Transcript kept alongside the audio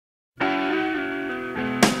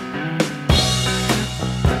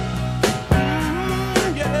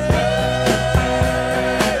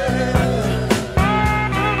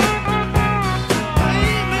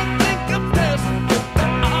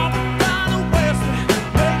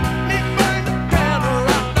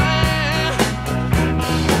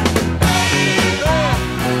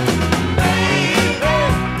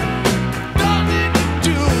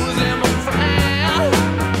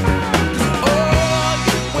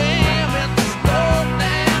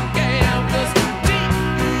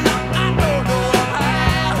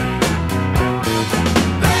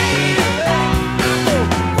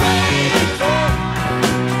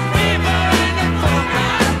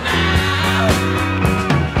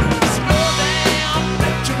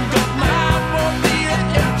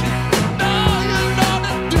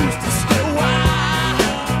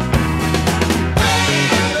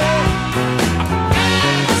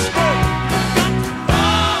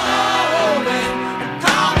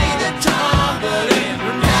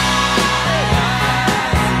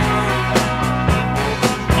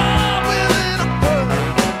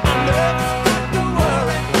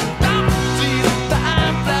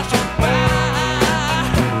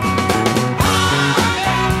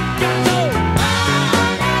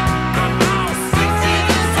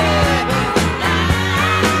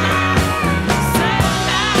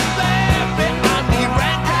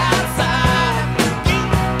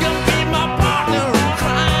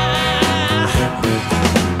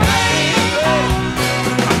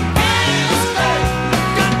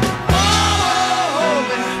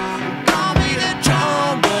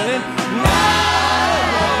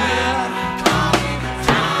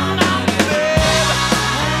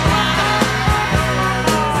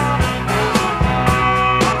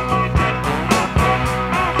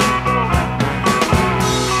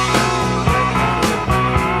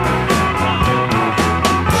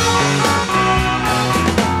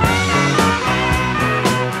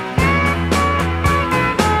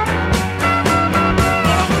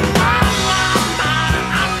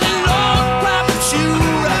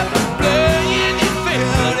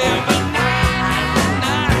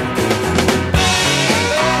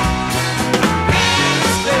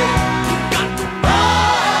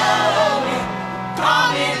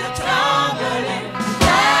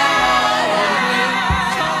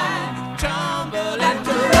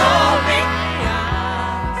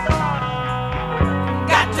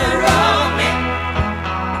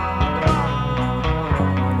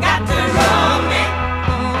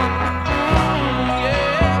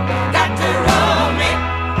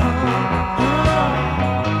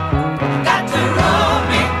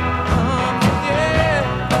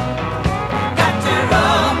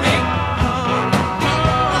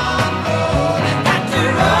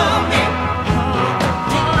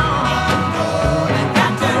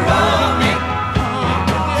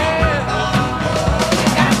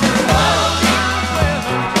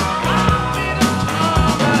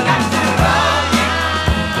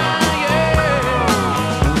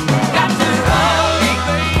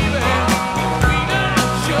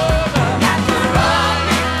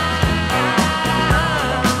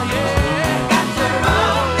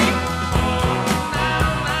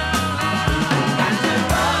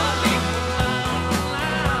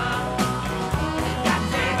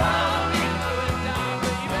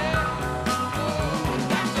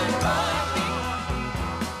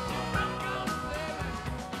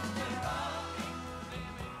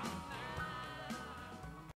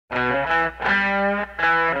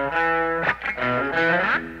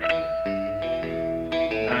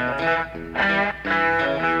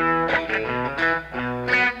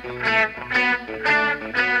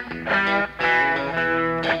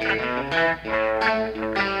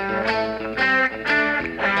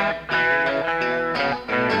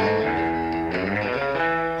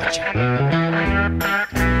Well,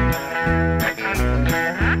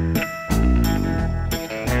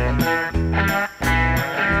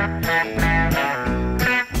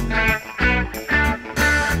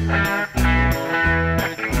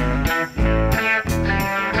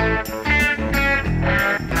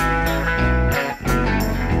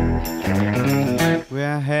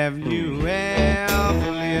 have you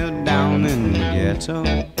ever lived down in the ghetto?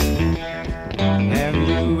 Have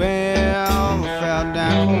you ever felt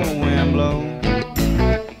that cold wind blow?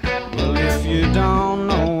 Well, if you don't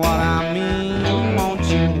know what I mean, won't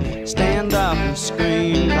you stand up and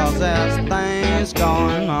scream? 'Cause there's things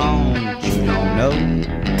going on that you don't know.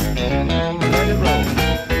 Let it roll.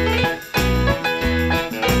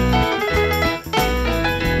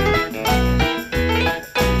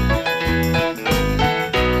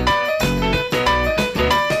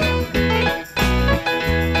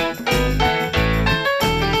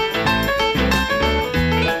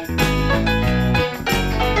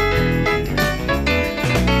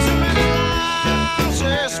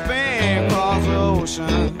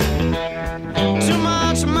 Too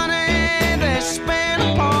much money they spend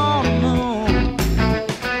upon the moon.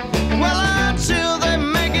 Well, until they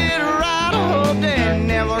make it right, I hope they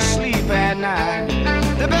never sleep at night.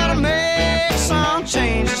 They better make some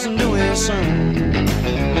changes and do it soon.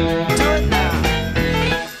 Do it now.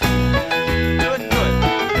 Do it good.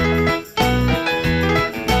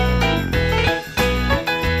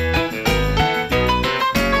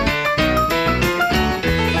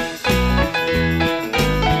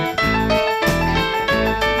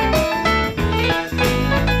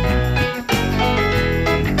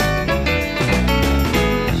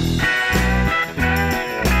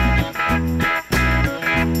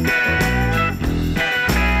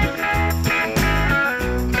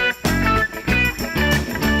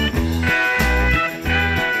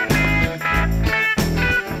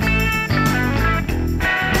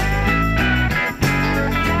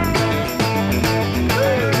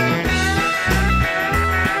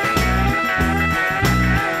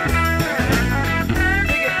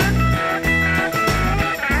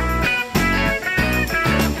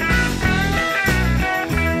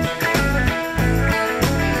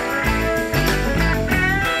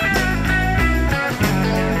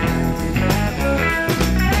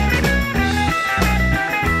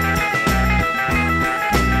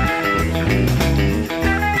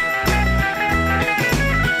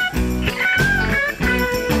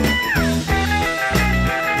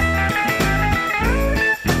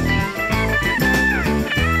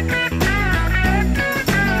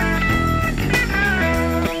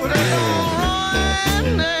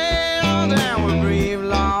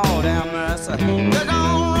 They're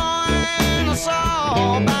gonna ruin us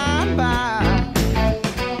all by and by.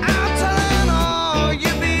 I'm telling all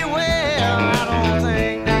you beware. I don't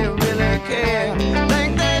think they really care.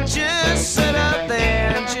 Think they just sit up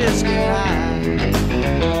there and just get high.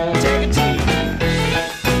 Take it to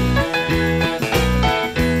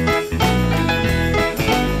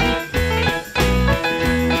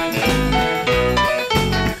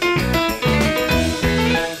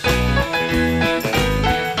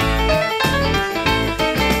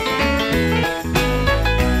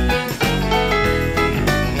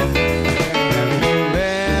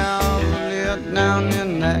down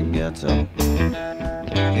in that ghetto?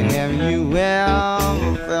 And have you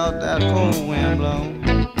ever felt that cold wind blow?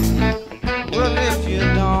 Well, if you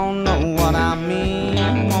don't know what I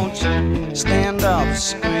mean, won't you stand up and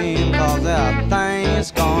scream? 'Cause there are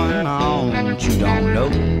things going on that you don't know.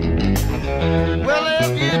 Well,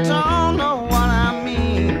 if you don't know what I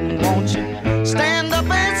mean, won't you stand up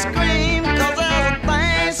and scream? 'Cause there are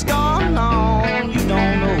things going on you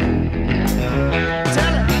don't know.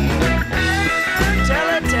 Tell it. Tell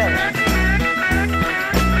it, tell it.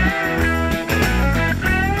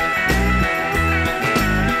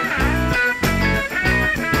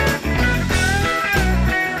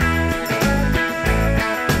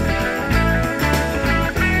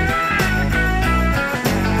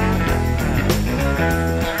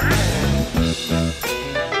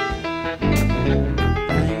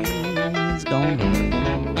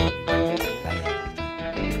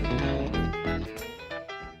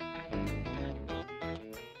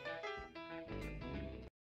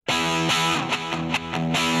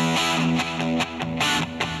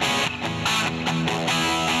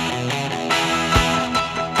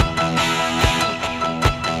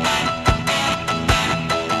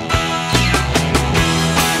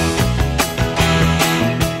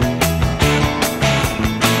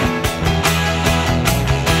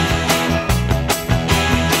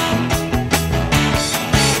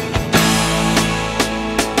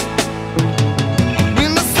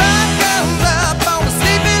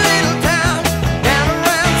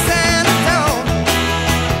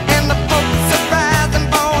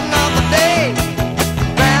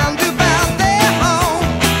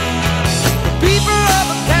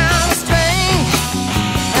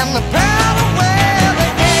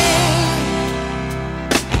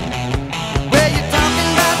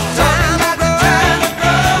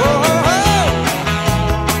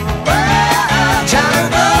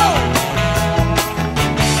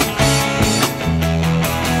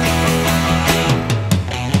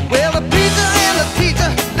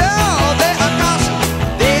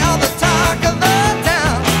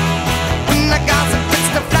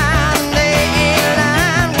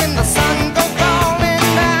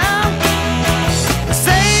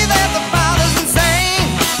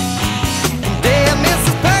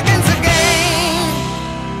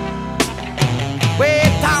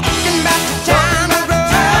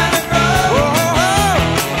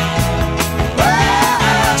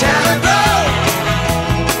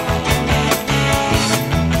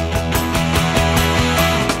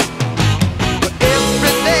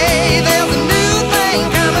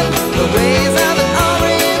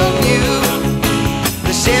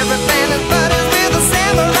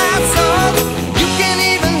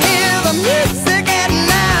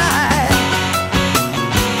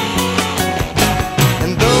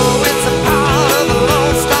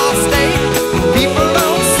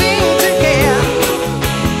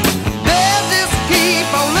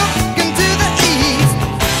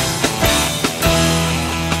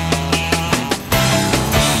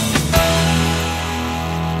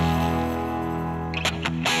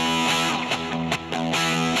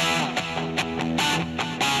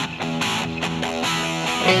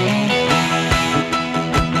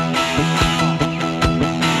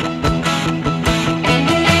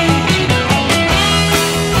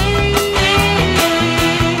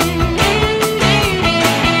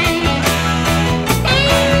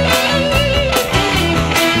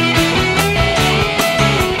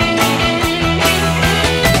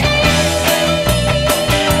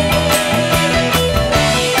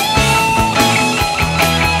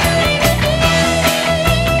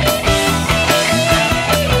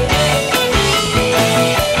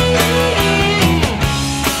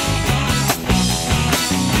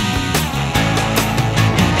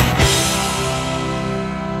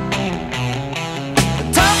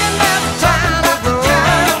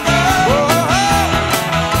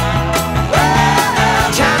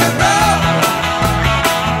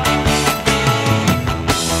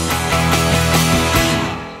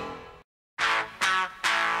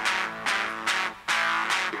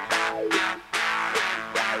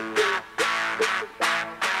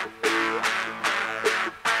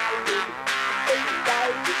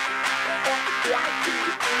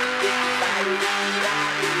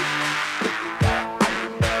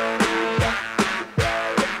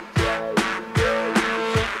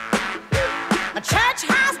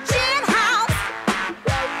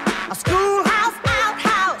 A schoolhouse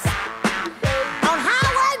outhouse on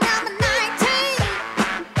highway number 19.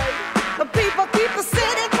 The people keep the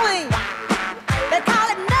city clean. They call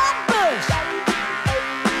it Nutbush.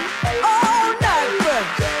 Oh,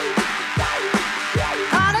 Nutbush.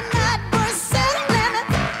 Call it Nutbush city limit.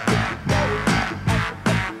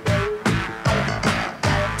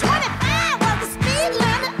 25 was the speed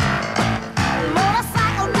limit.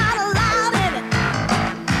 Motorcycle not allowed in it.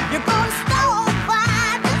 You go to store on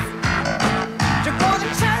Fridays. You go to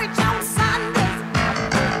church on Sundays.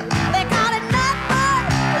 They call it Nutbush,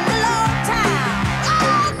 a little old town.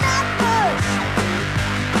 Oh, Nutbush.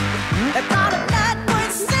 They call it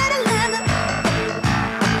Nutbush city limit.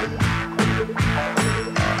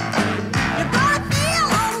 You go to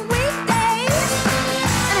field on weekdays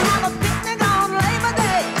and have a picnic on Labor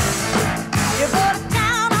Day. You go to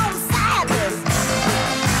town on Saturdays,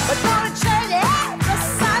 but go to church every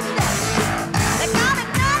Sunday. They call it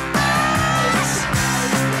Nutbush.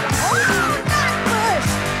 Oh, Nutbush.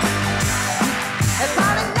 They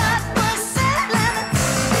call it Nutbush city limit.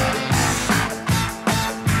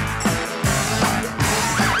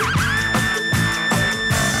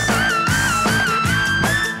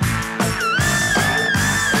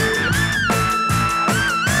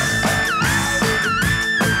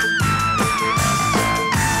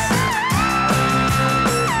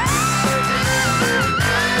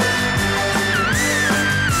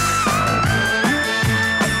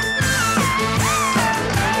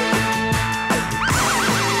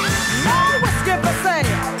 No whiskey for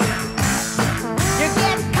sale. You're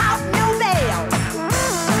getting caught in your mail.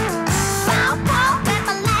 Southpaw and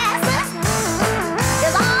molasses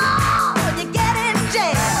is all you get in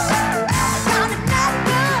jail. Call it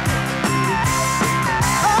Nutbush.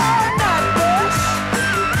 Oh, Nutbush.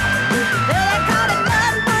 They call it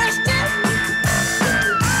Nutbush too.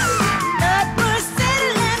 Nutbush city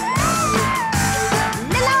limit.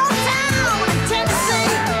 Little old town in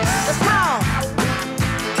Tennessee. It's called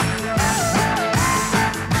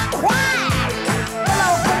quiet,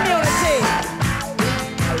 little community.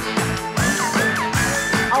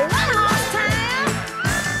 A one-horse town.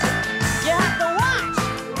 You have to watch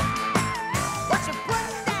what you put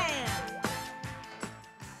down.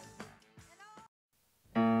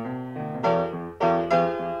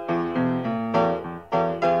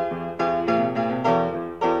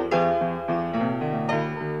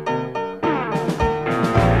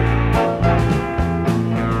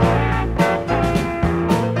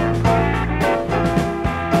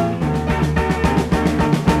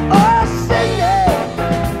 Oh, Cindy,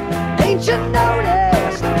 ain't you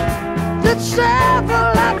noticed that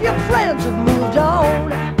several of your friends have moved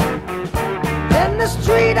on? And the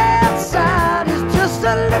street outside is just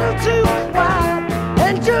a little too quiet,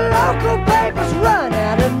 and your local papers run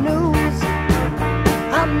out of news.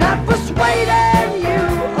 I'm not persuading you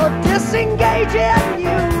or disengaging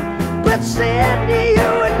you, but Cindy, you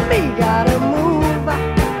and me gotta move.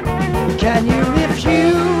 Can you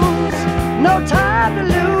refuse? No time to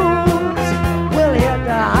lose. We'll hit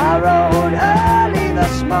the high road early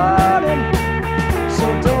this morning, so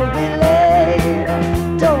don't be late,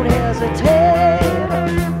 don't hesitate.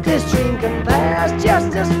 This dream can pass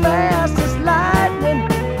just as fast as lightning.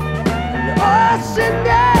 Oh,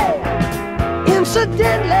 Cindy,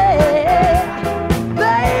 incidentally,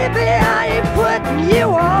 baby, I ain't putting you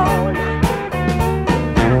on.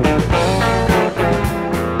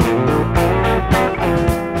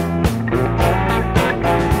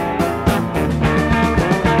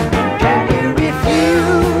 Can you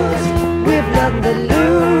refuse? We've nothing to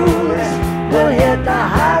lose. We'll hit the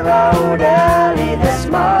high road early this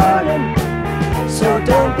morning, so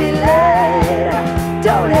don't be late,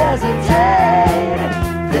 don't hesitate.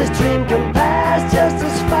 This dream can pass just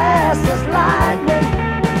as fast as lightning.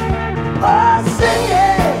 Oh,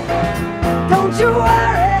 Cindy, don't you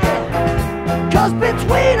worry, 'cause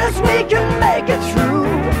between us we can make it through.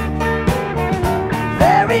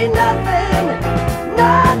 There ain't nothing,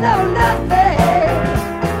 no, nothing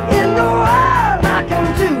in the world I can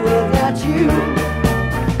do without you.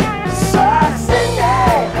 So, Cindy,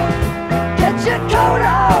 get your coat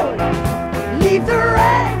on, leave the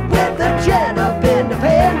rack with the gent up in the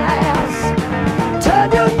penthouse. Turn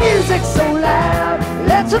your music so loud,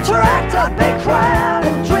 let's attract a big crowd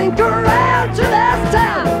and drink around till it's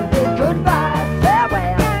time to bid goodbye,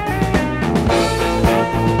 farewell.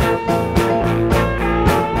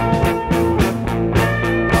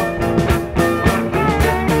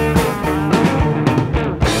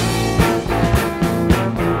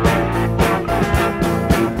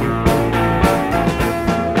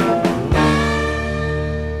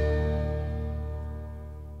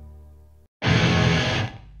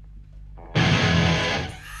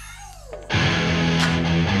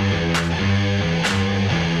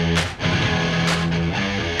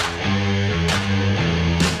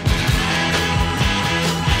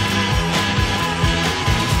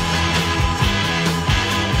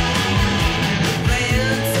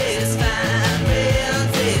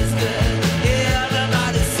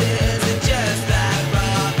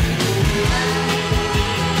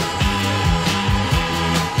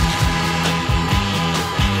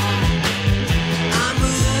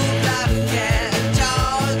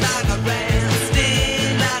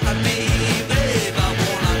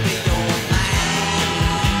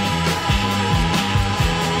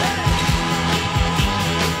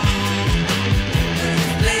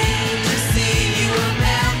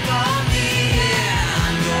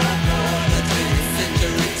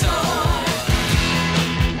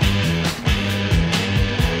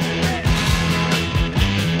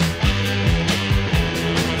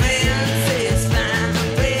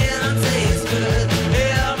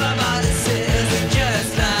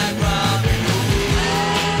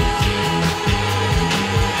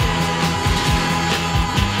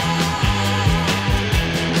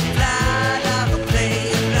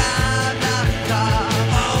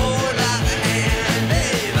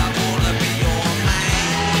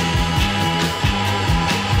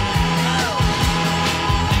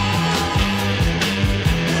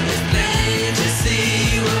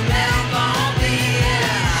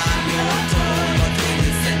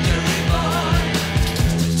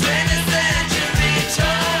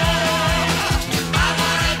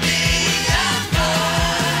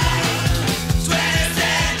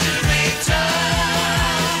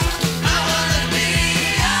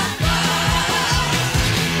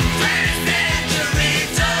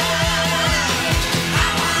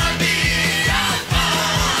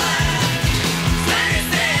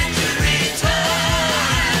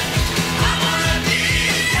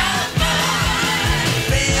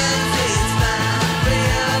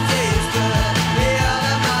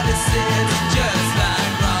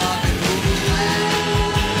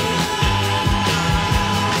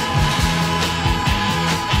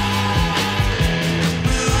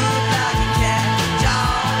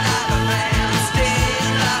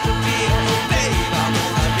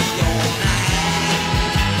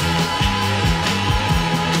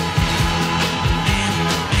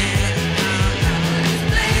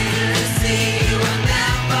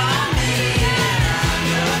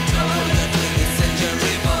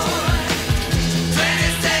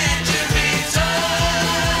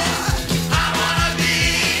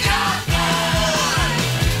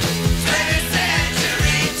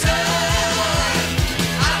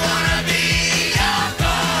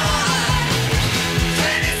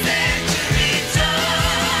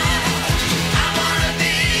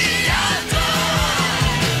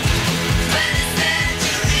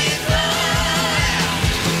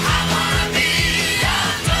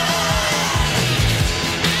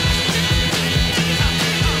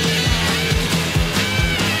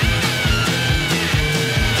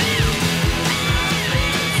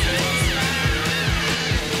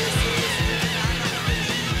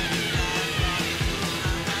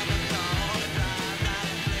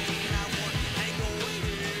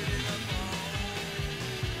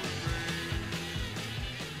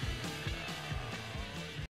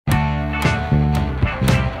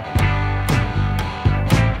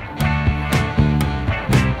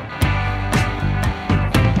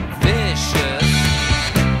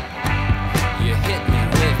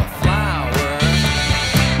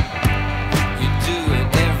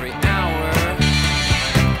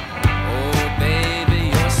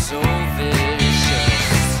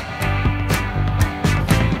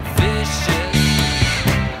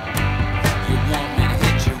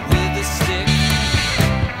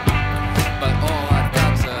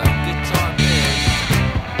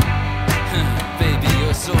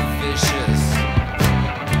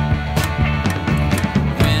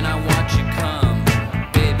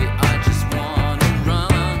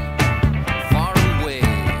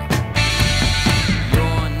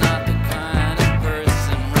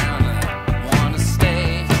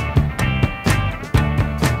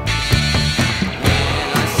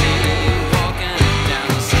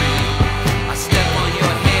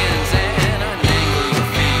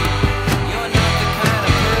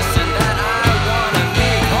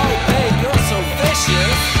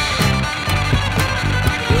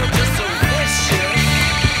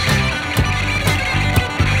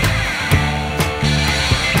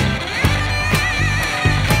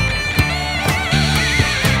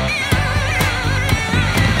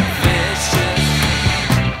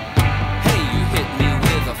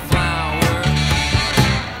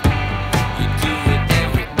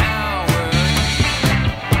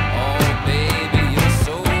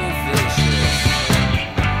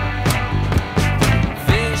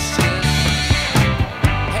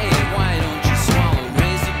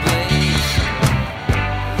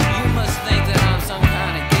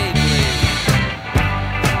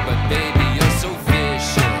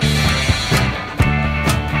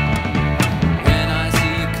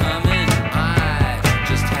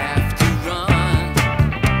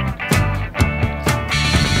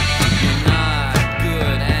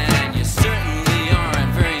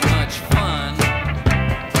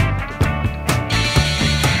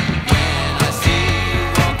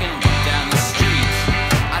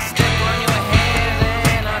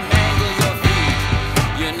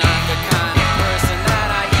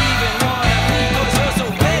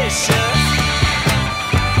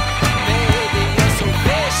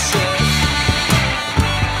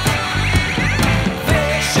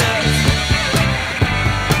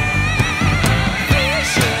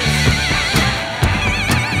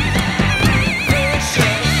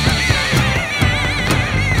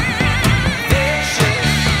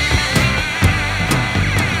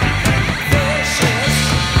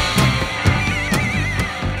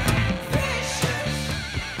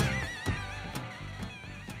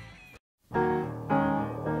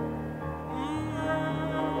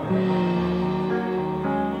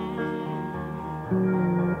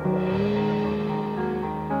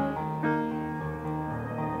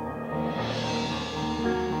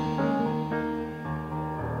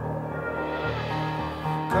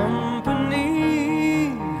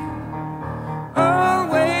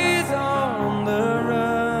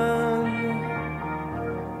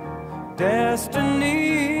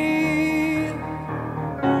 destiny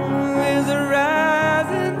is a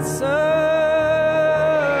rising sun.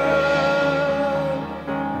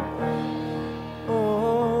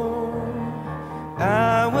 Oh,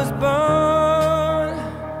 I was born,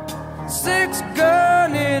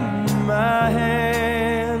 six-gun in my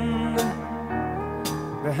hand,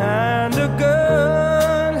 behind a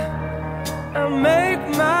gun I make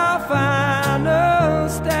my final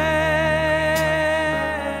stand.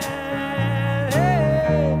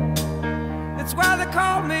 Hey, it's why they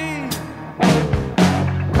call me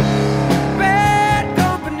bad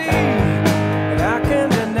company, and I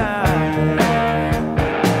can't deny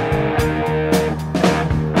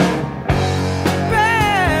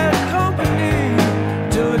bad company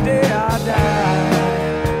till the day I die.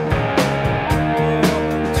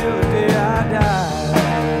 Till the day I die.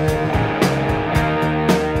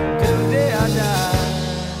 Till the day I die.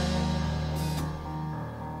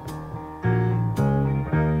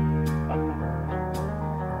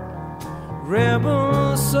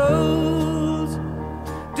 Rebel souls,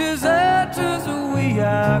 deserters we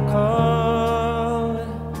are called,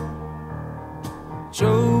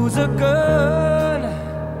 chose a gun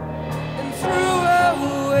and threw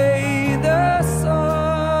away the sword.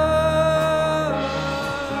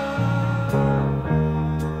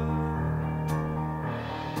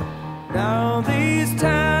 Now these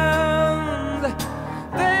towns,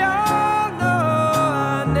 they all know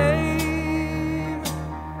our name.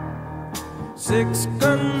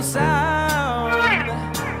 Six-gun sound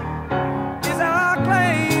is our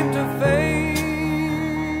claim to fame.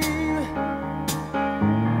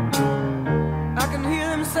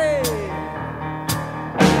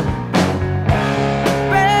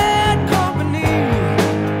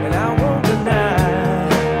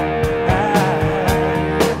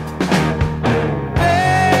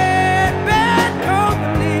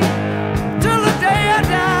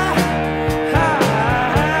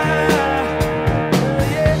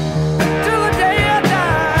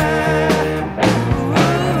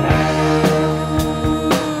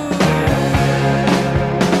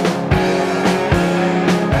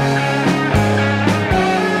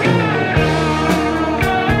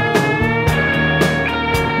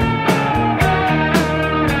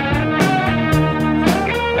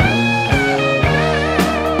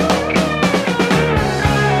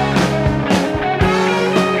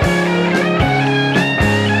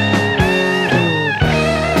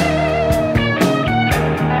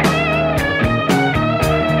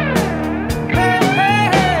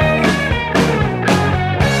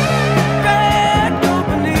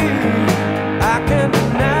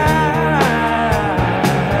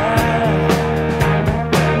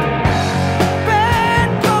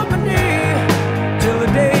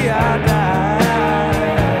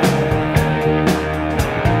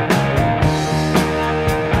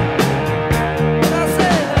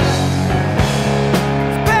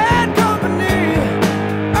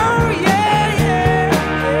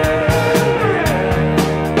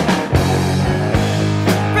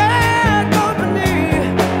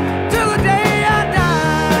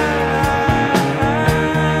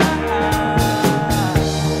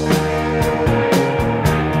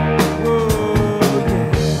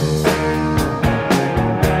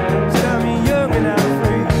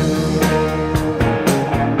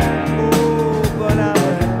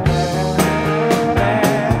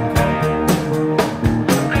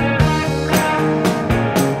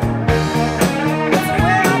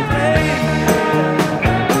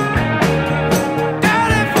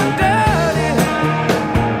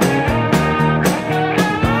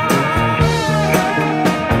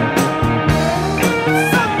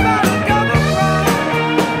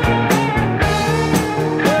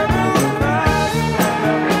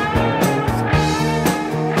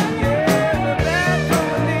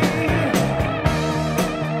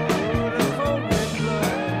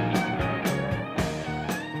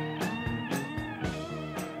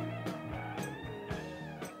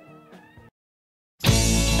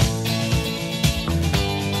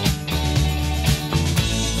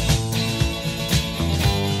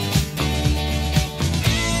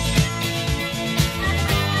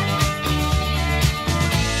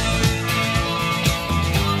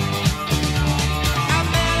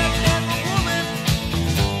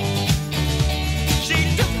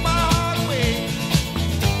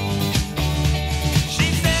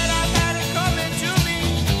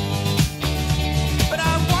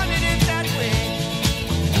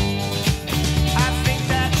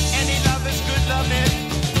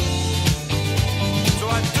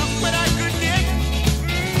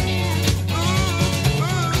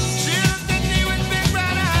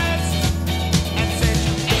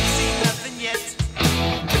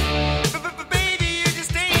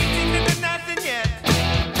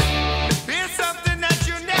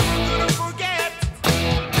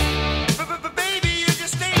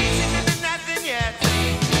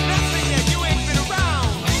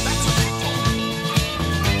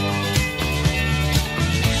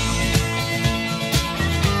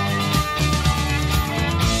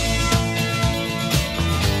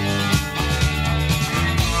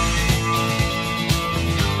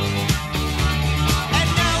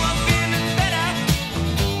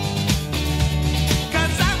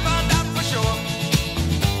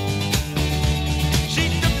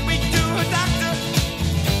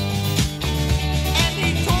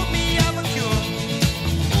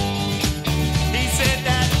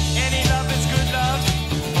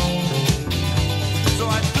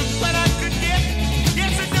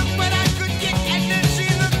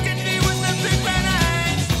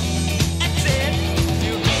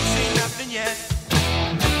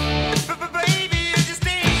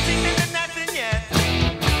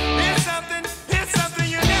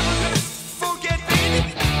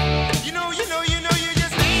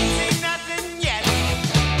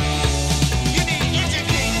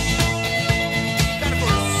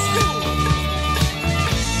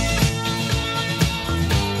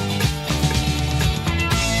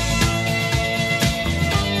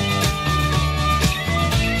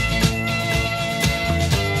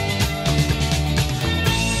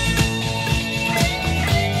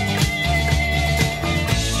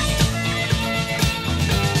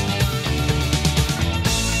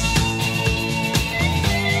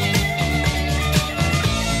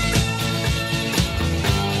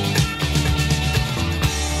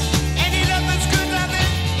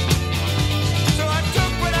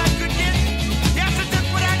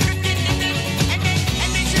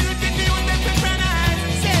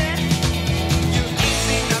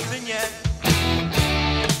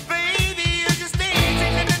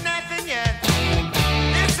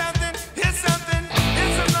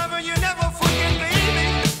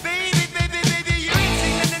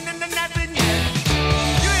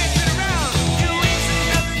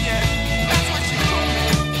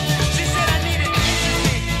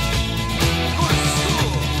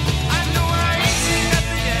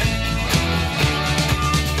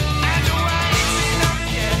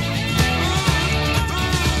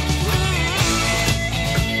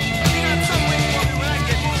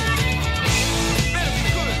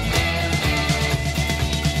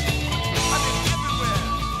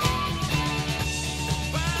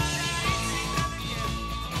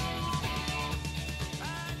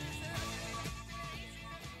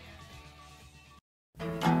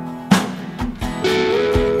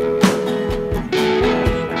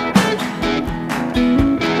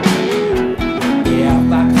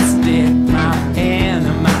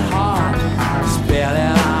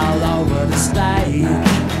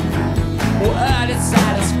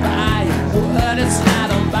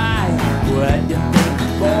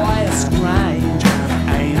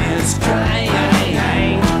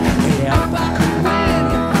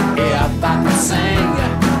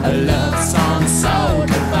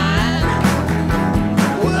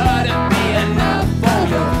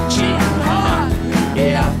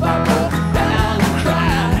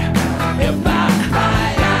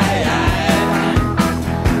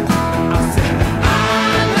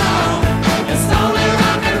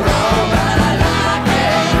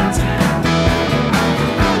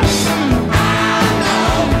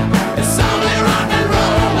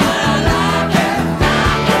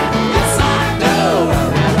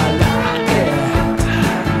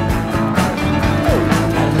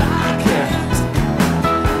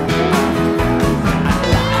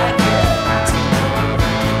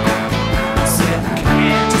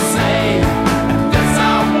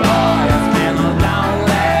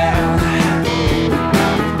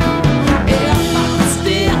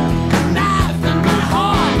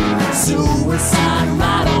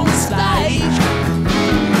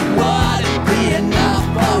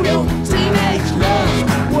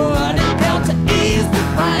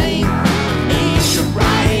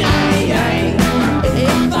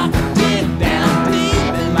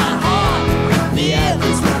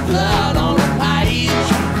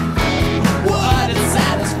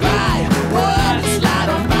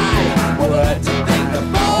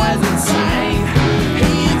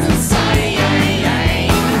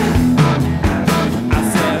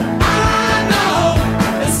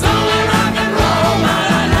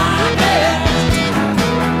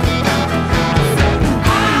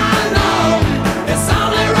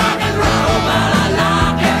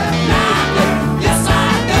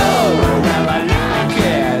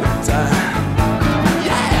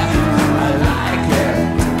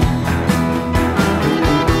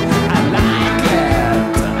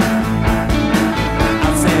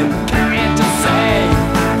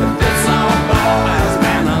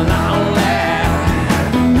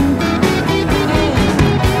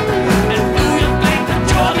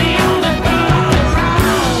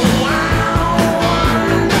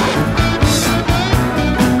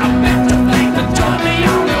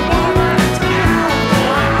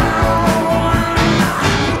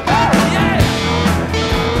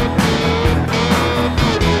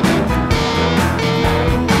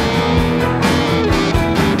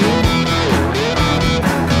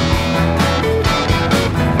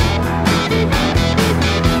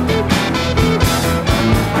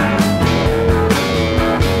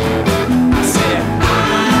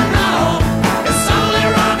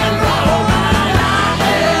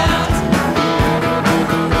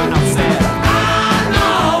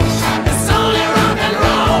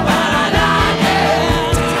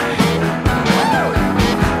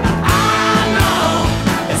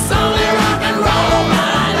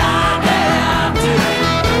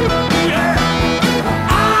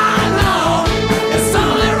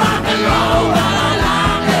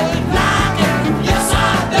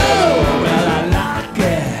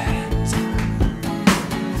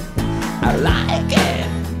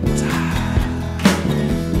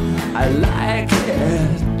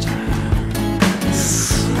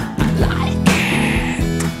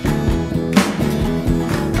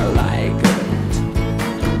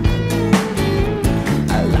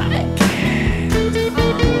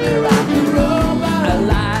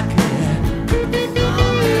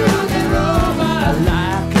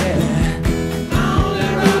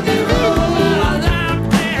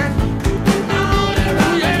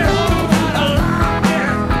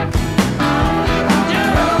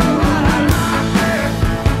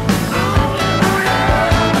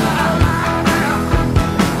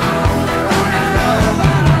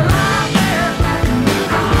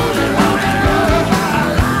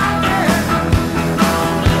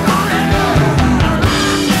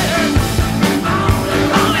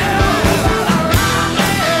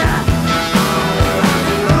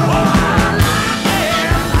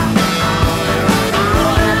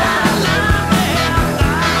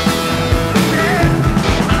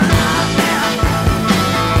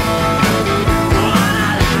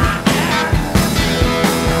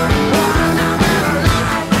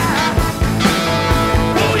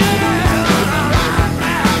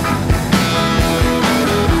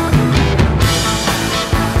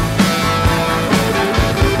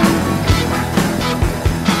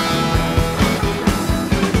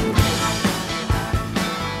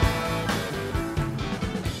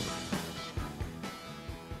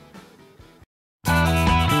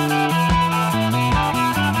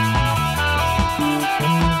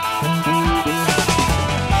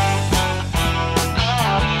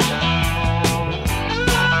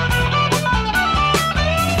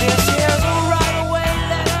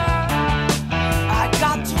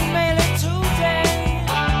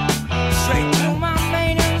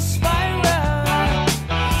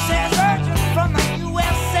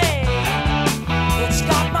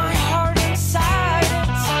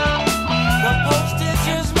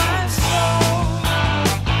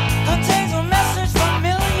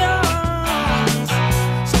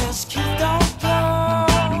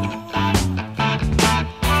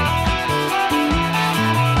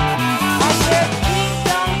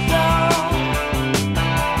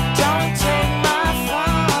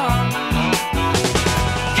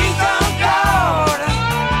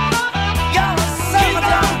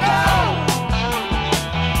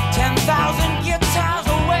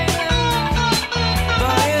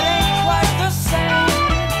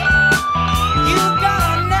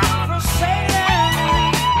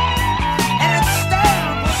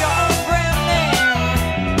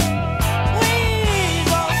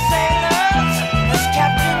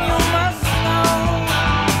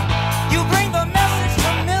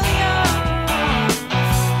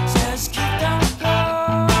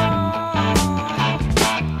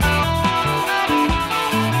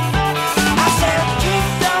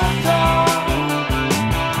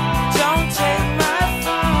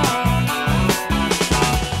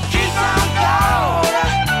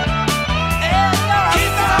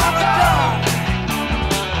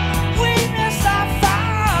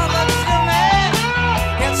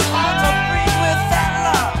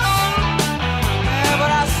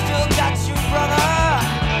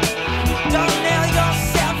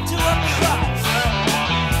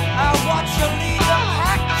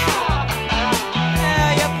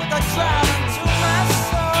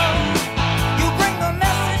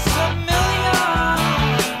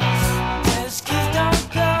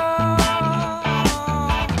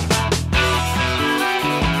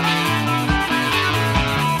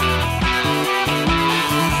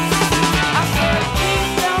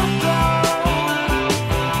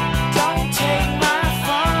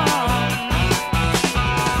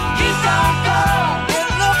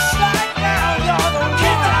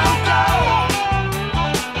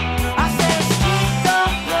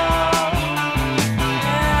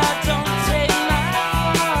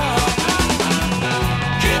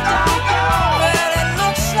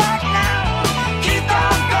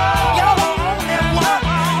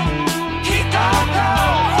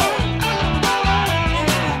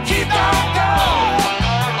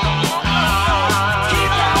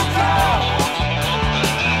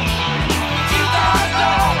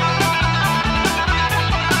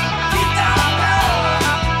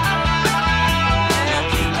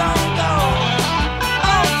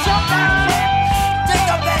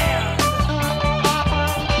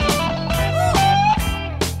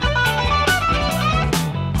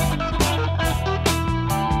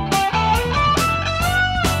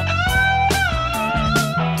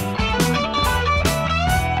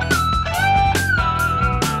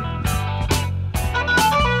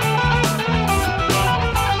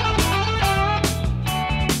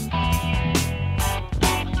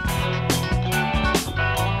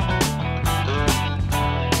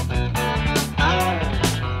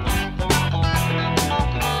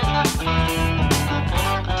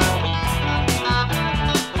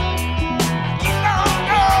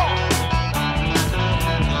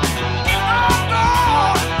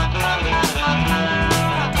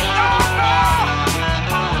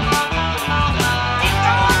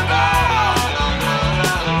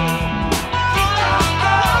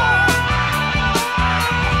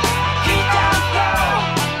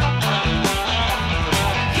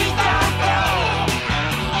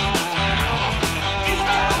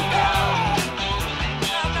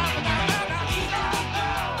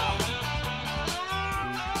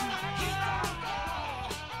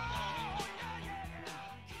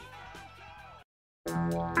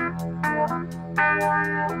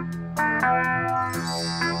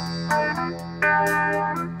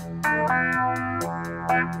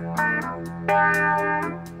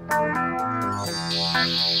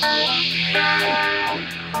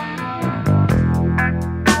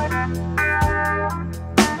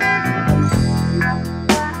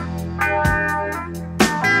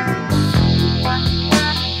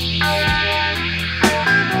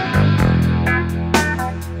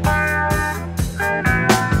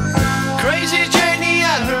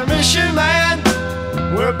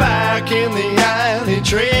 In the alley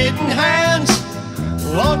trading hands,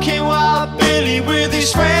 along came Wild Billy with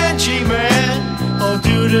his Frenchy man, all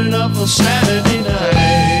doodling up on Saturday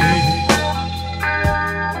night.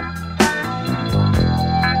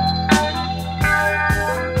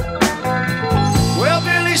 Well,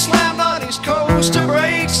 Billy slammed on his coaster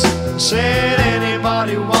brakes and said,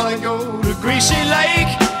 anybody wanna go to Greasy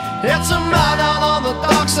Lake? It's a mile down on the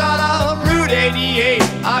dark side of Route 88.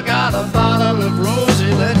 I got a bottle of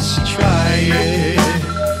rosé, let's try it.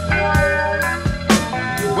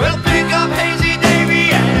 We'll pick up Hazy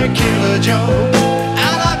Davy and Killer Joe,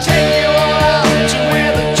 and I'll take you all out to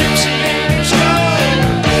where the gypsy angels go.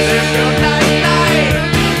 Live your night, night,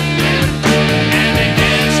 and they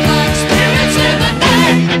dance like spirits in the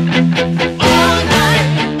night, all night.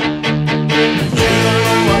 You don't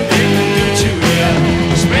know what they can do to you.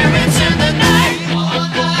 Spirits in the night,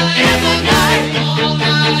 in the night.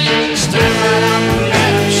 Stand right up and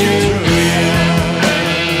let them shoot through you.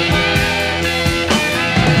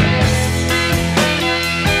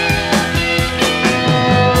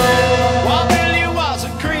 Well, Billy was a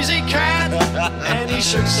crazy cat, and he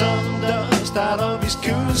shook some dust out of his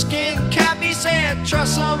coonskin cap. He said, try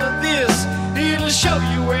some of this, it'll show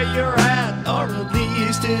you where you're at, or at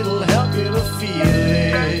least it'll help you to feel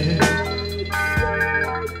it.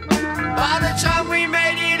 By the time we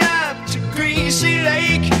made it up to Greasy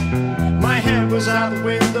Lake, my hand was out the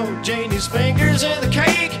window, Janie's fingers in the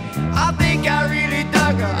cake. I think I really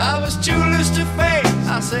dug her, I was too loose to fake.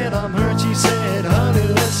 I said, I'm hurt, she said, honey,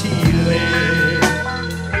 let's heal it.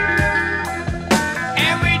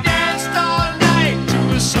 And we danced all night to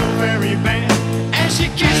a so very band, and she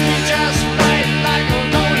kissed me just right, like a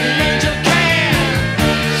lonely angel can.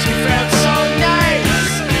 She felt so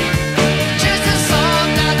nice, just a song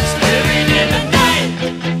that is living in the night,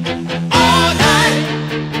 all night.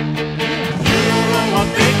 You don't know what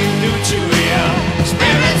they can do to you.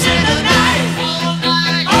 Spirits in the night,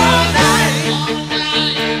 all night.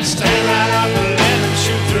 Stand right up and let them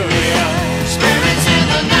shoot through you. Spirits in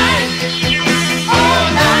the night, all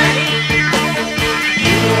night.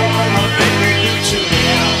 You don't know what they can do to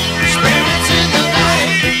you. Spirits in the night,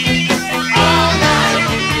 all night.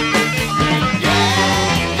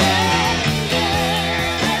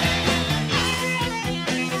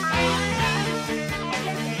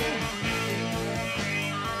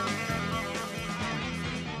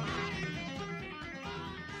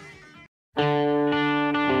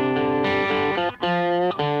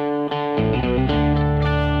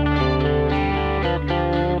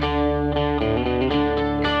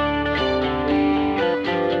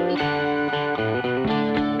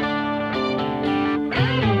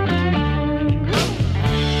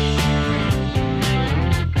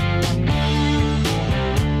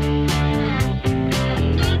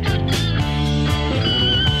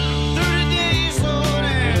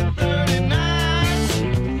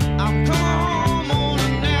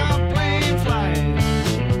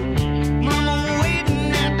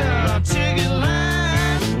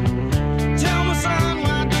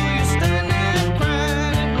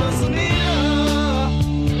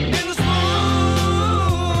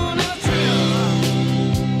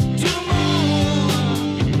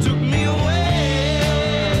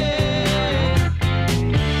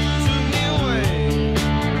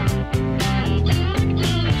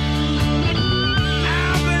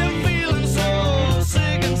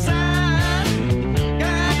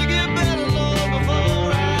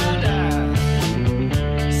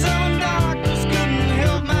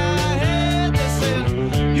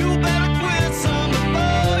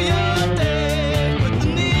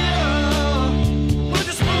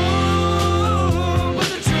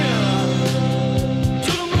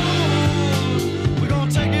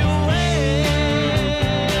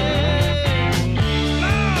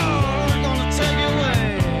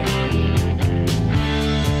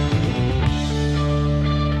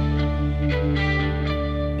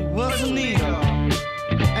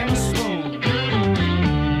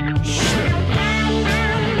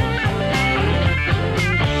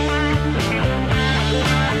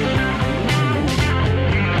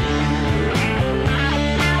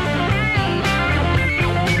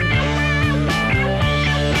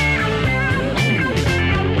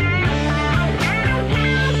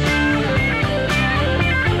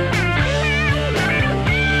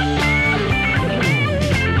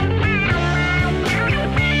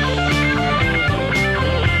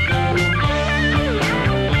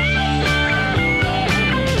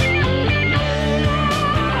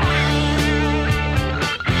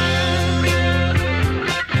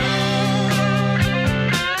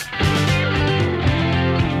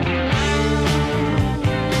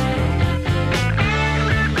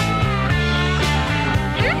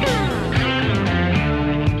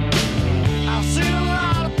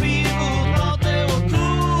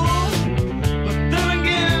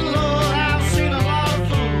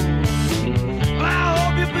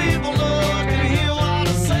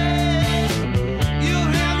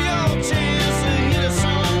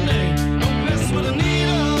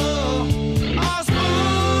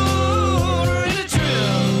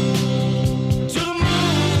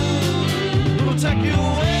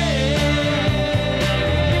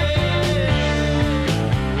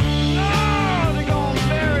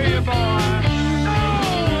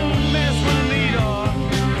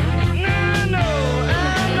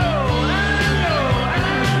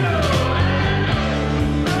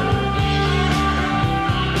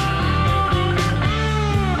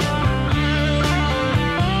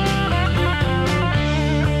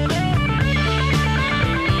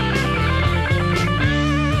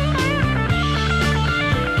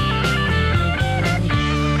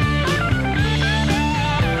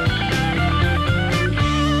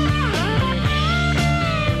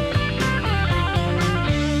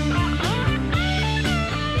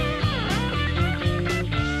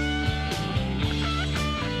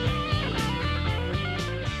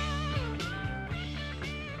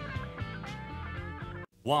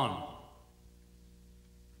 1,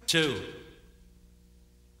 2,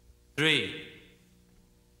 3,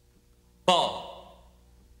 4.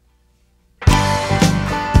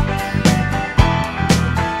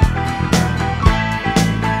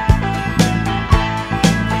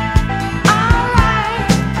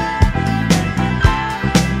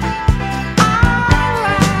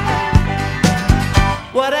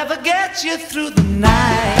 Whatever gets you through the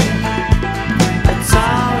night, it's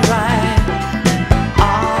alright,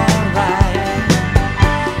 alright.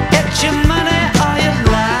 It's your money or your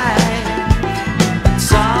life,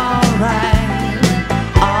 it's alright,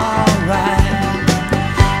 alright.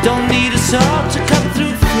 Don't need a sword to cut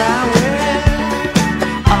through flowers,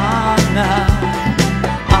 oh no,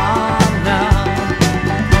 oh no.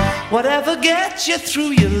 Whatever gets you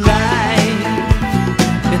through your life,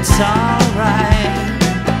 it's alright.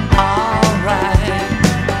 Alright,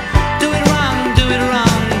 do it wrong, do it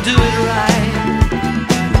wrong, do it right.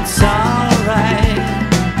 It's alright,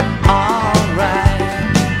 alright.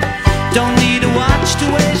 Don't need a watch to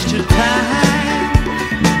waste your time.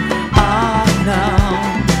 Oh no,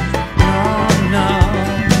 oh no.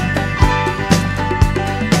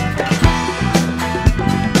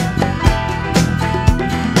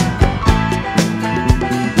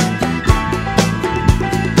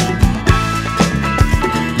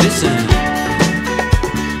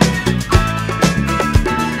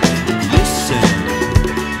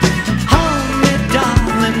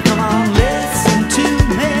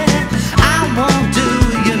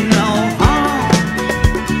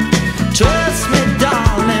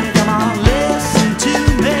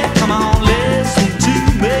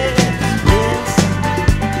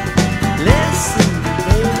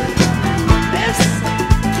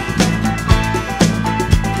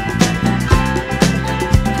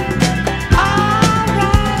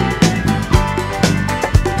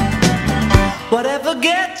 Whatever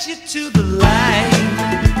gets you to the light,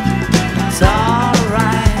 it's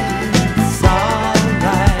alright, it's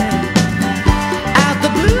alright. Out the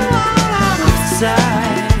blue or out of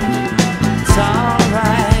sight, it's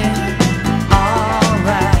alright,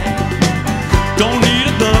 alright. Don't need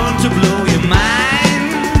a gun to blow your mind.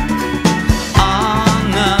 Oh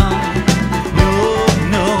no, no,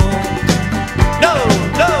 no, no,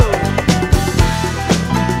 no.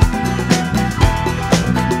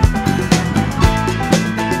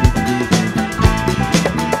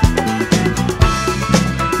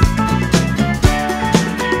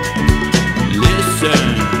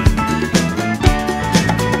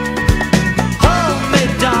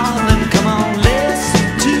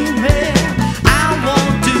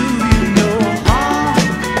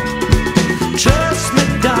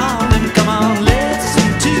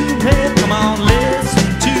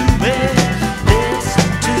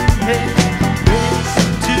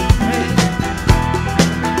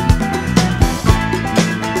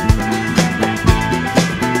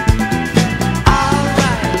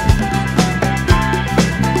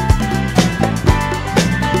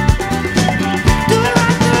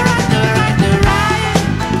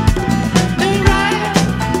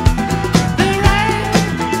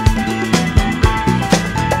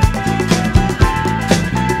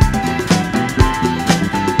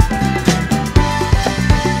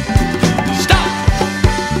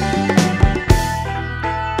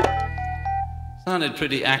 Sounded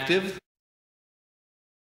pretty active.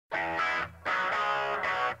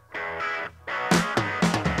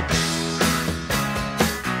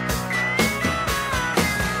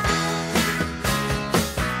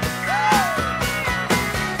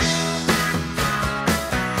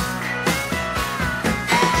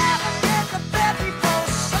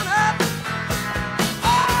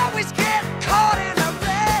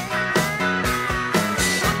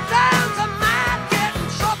 Sometimes I might get in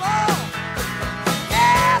trouble.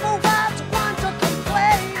 Never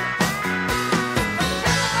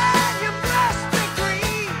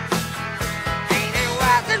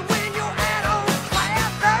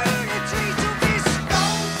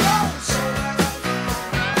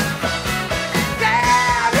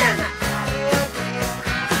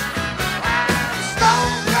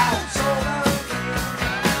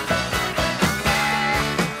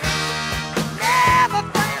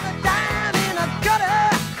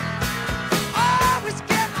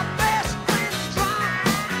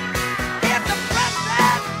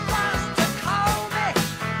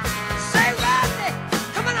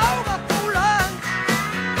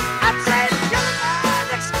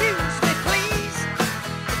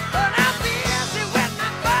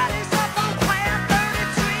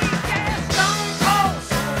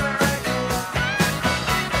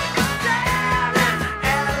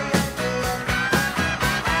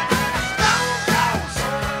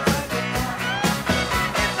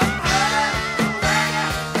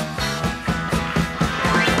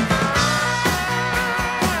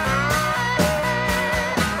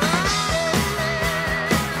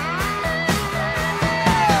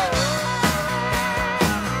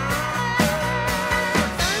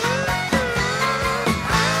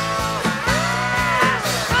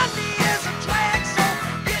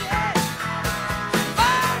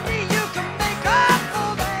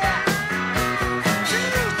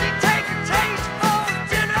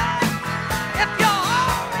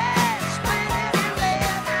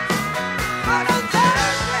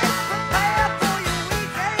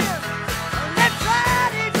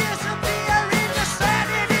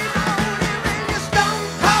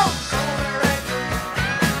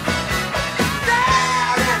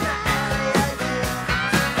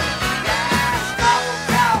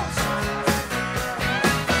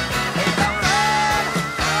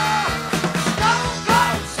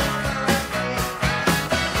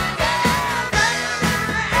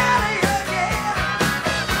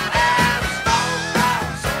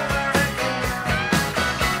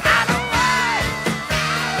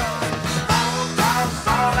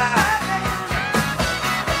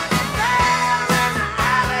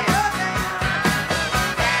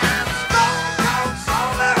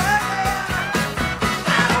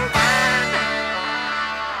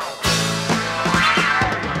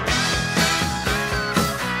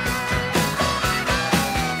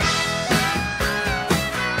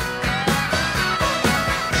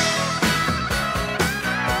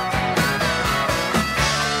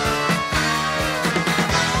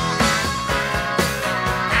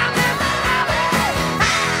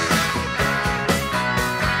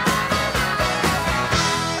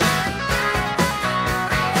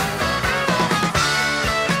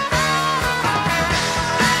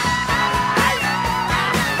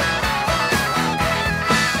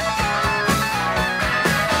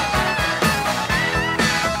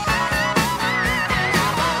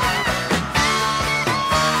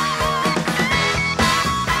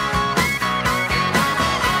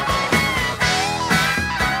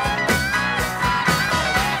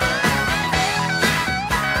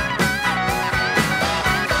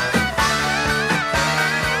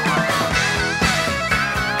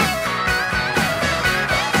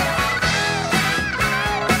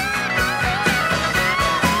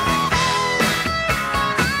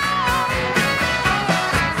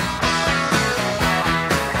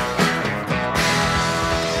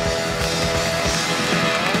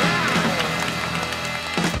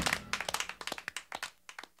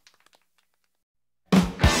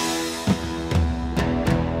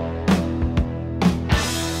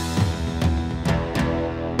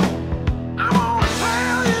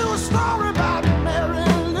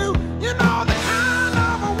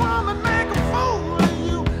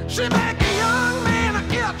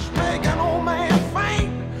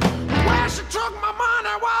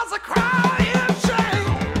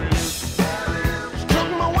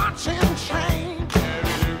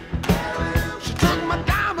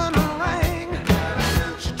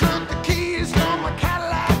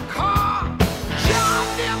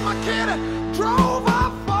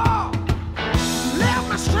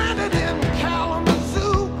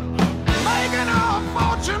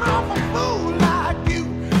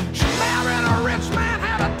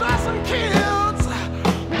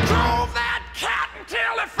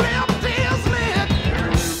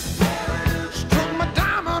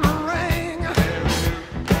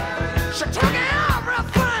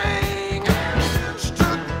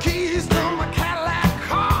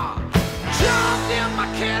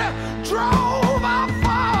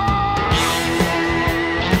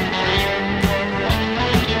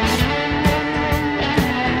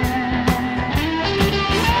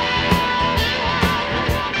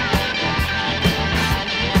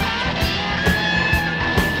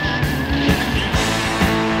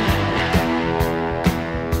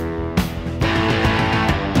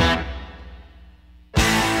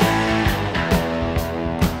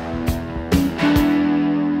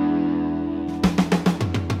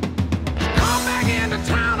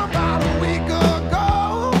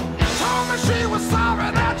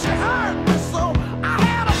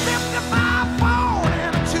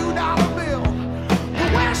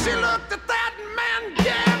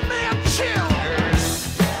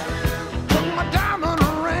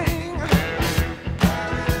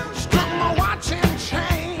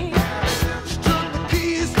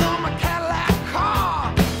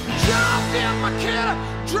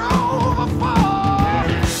drove her far.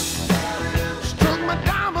 Struck my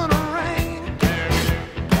diamond ring.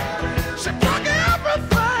 She took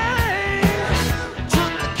everything.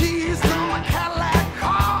 Took the keys to my Cadillac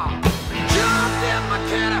car. Jumped in my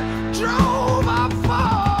kitty, drove her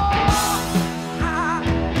far.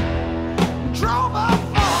 Drove her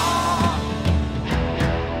far.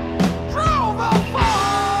 Drove her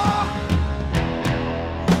far.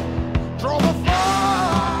 Drove her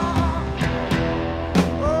far.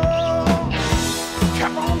 Oh.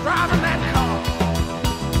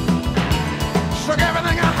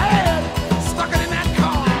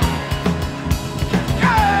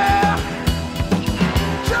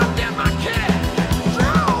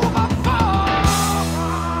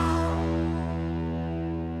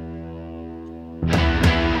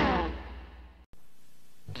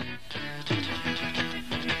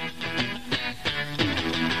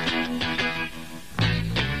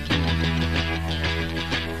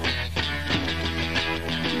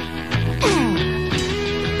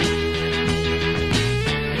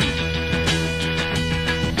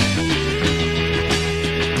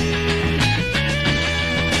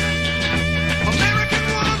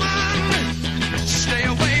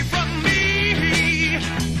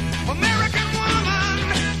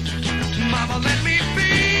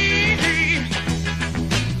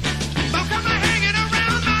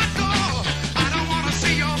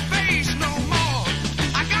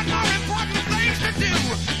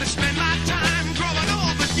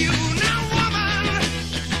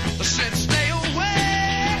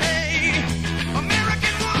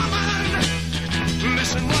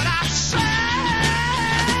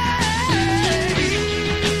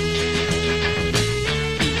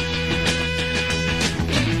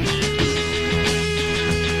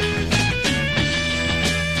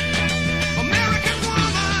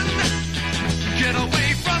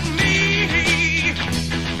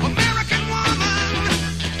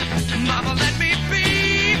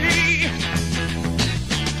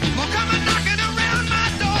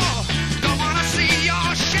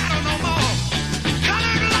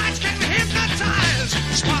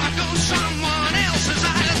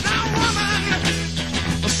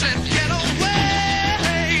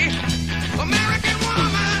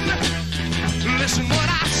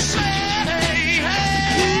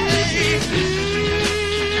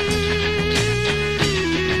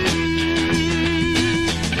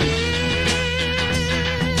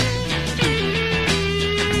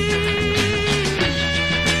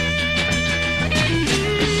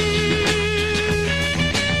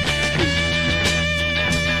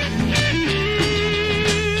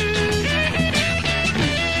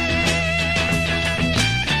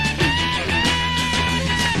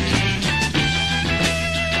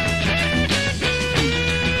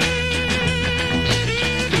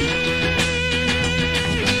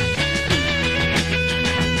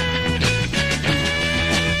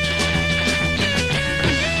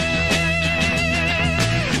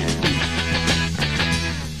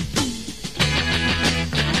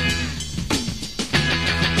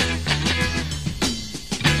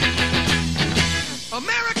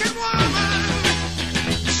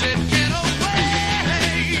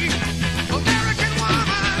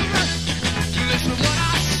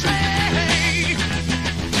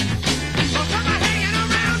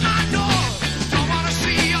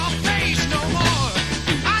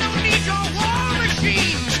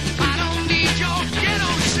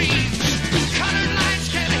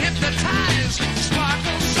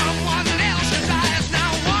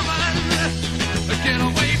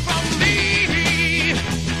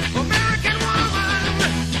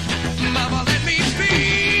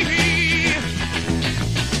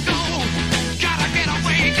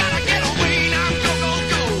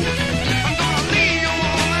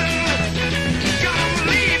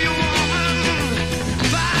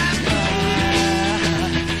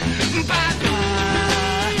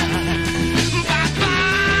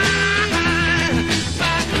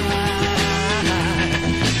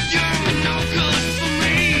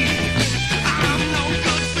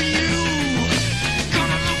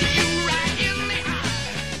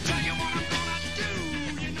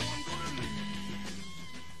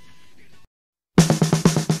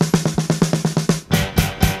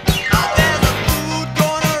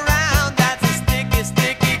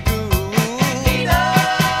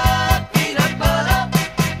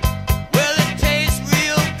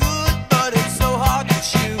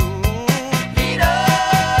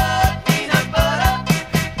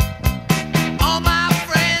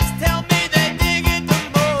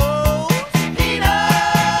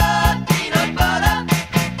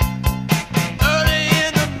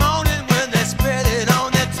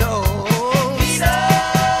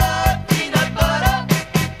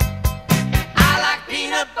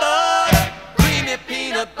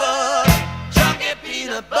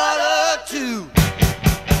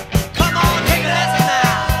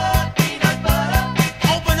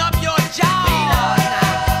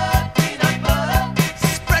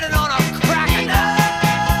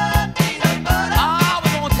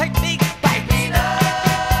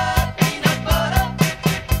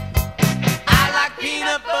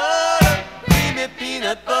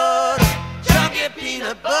 peanut butter, chunky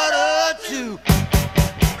peanut butter too.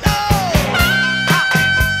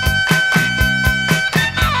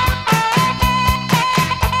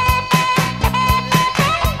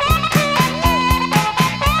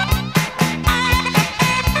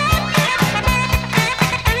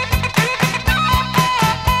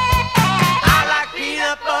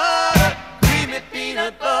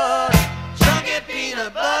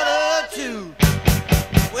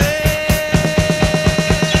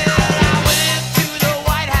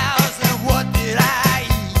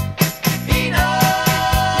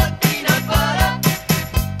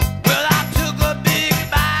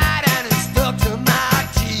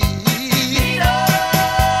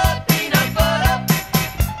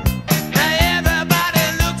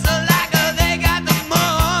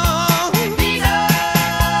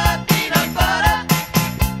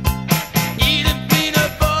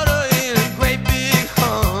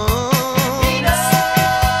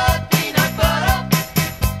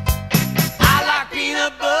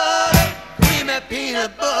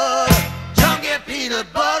 Peanut butter, chunky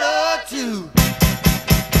peanut butter too.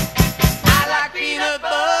 I like peanut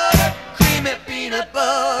butter, creamy peanut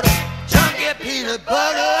butter, chunky peanut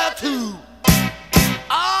butter too.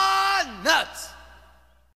 Ah, nuts.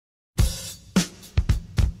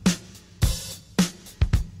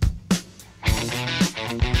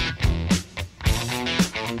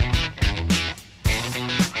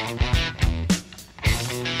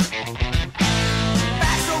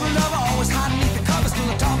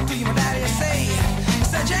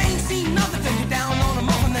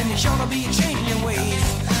 Sure to be changing your ways.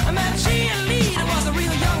 I met a cheerleader, was a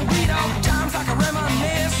real young breed. All the times I can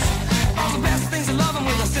reminisce. All the best things of loving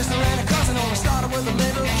with a sister and a cousin. Only started with a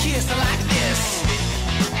little kiss like this.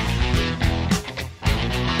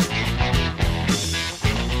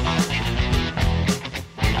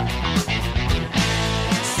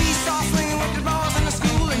 Seesaw swinging with the balls in the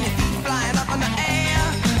school and your feet flying up in the air.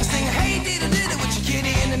 Singing, hey, diddle-diddle with your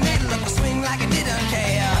kitty in the middle of the swing like it didn't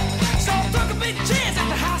care. So I took a big chance at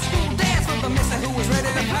the high school dance with the mister who was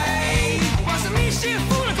ready to play. Wasn't me, she was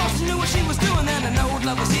fooling, cause she knew what she was doing. And I know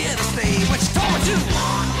love was here to stay. What she told me to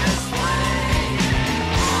walk this way,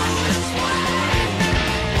 walk this way,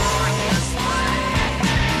 walk this way,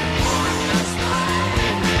 walk this way,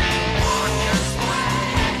 walk this way,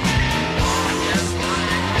 walk this way,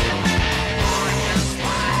 walk this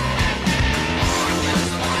way, walk this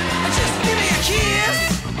way. Just give me a kiss.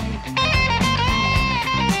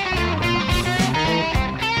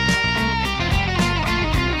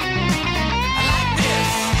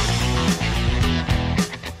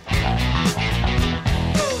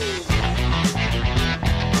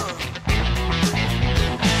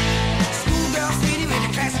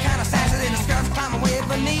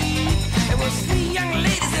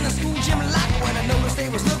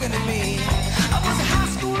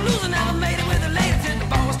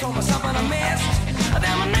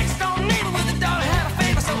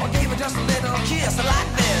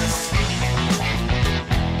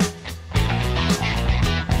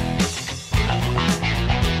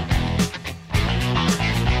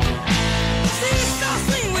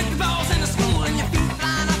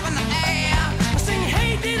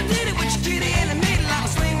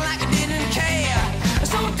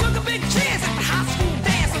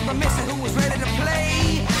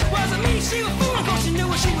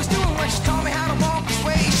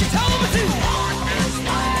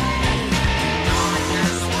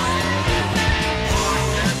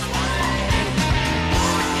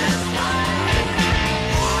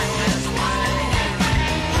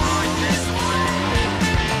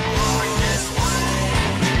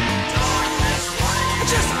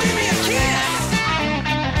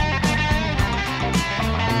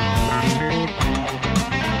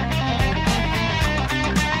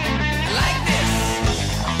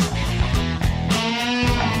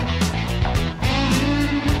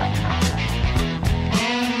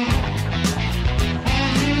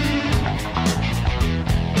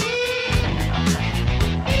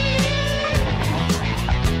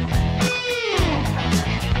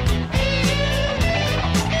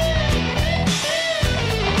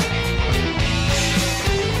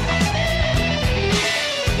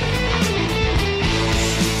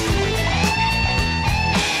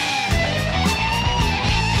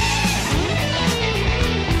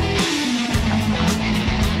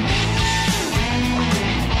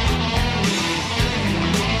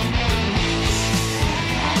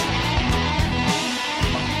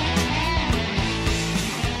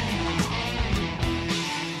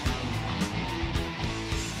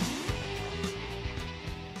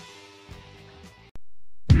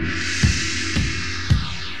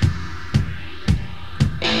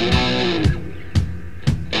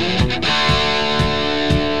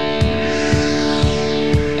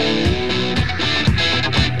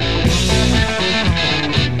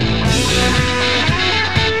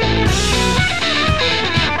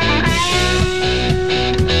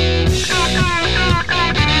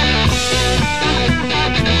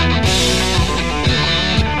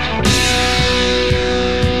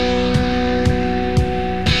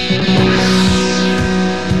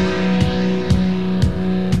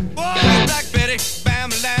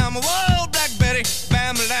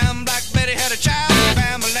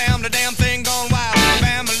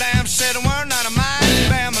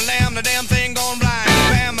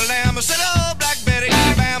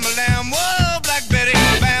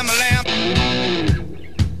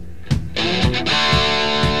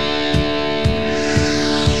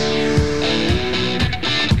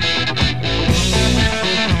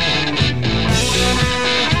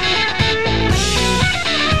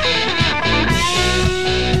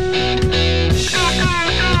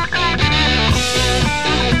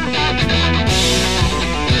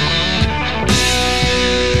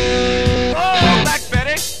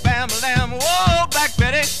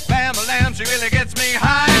 she really gets me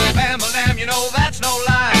high. Bam-a-lam, you know that's no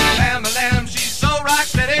lie. Bam-a-lam, she's so rock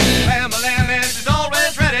steady. Bam-a-lam, and she's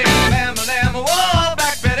always ready. Bam-a-lam, whoa,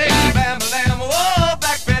 back Betty. Bam-a-lam, whoa,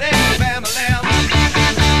 back Betty. Bam-a-lam.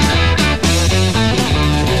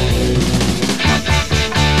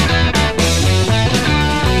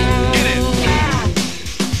 Get it.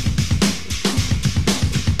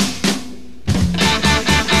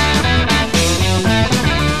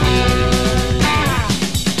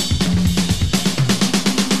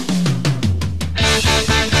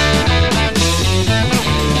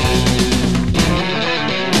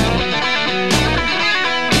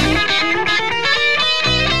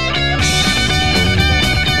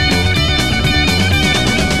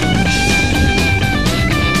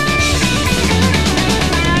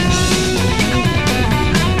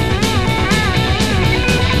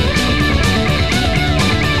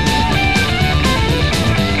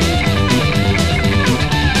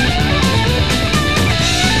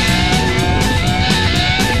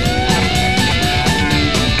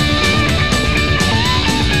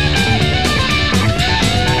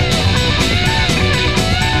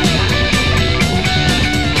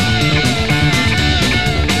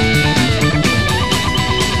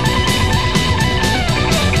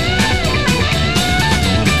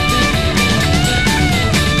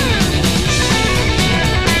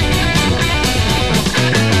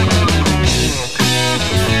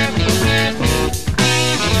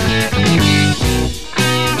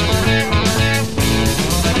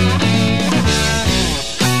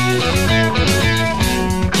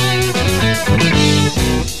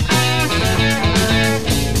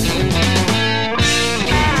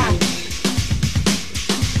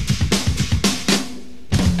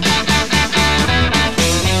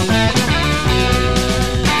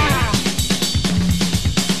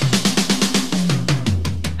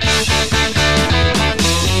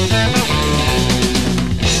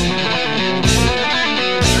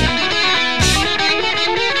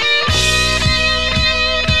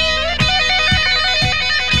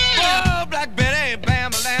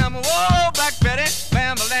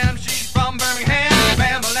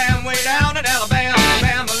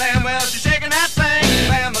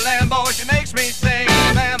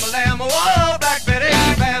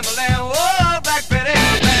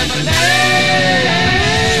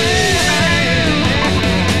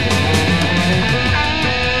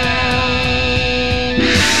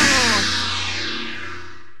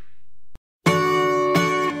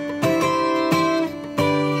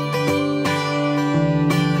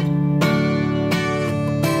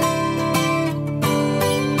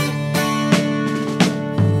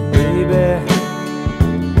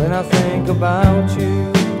 About you,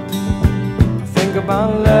 I think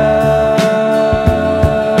about love.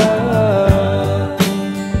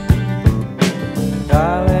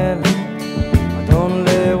 Darling, I don't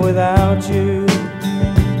live without you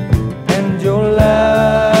and your love.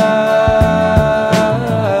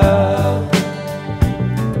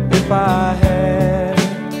 If I had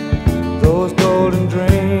those golden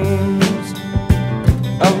dreams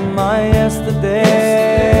of my yesterday,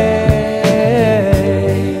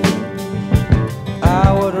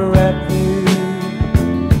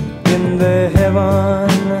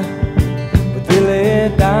 but they lay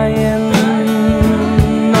dying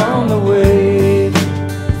on the way.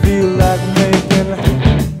 Feel like making love.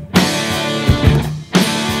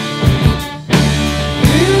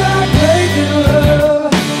 Feel like making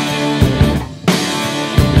love.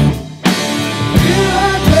 Feel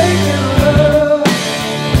like making love.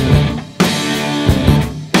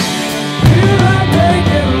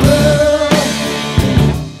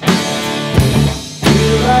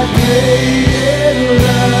 Feel like making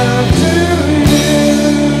love to you.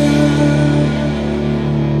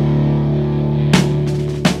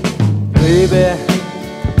 Baby,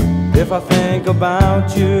 if I think about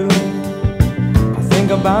you, I think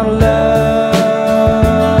about love.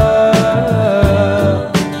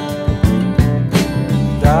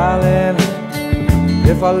 Darling,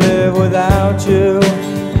 if I live without you,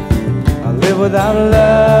 I live without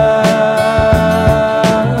love.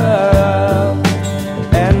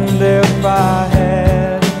 And if I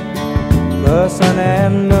had the sun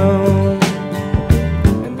and moon,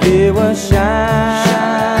 and they were shining,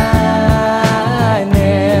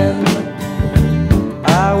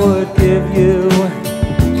 I would give you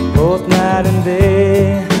both night and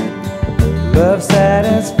day love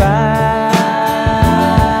satisfying.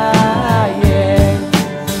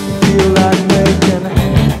 Feel like making,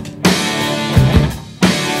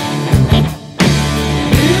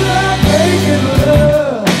 feel like making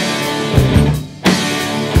love.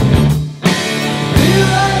 Feel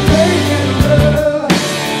like making love.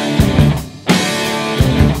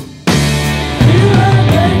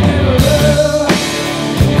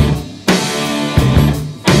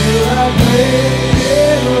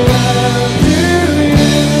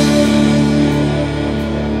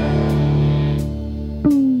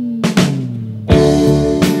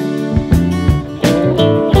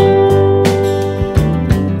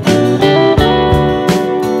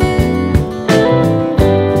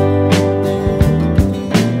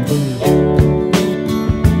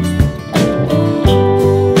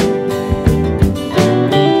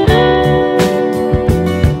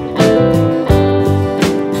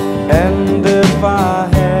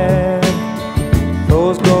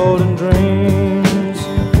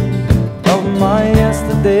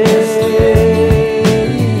 day,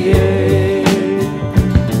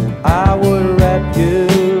 I would wrap you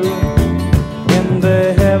in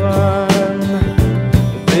the heaven,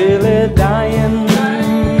 really dying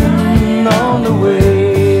on the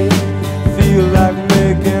way. Feel like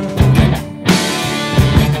making,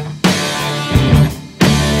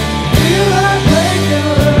 feel like making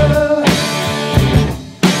love,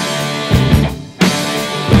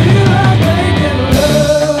 feel like making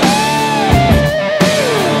love,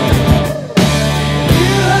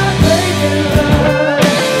 feel like making love,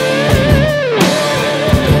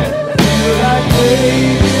 feel like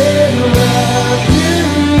making love to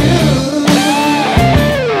you.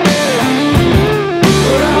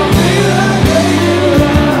 But I feel like making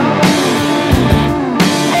love.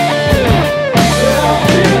 But I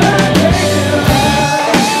feel like making love.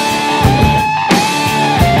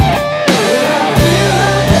 But I feel like making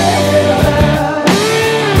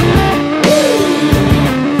love.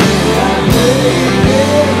 Feel like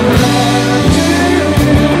making love to you.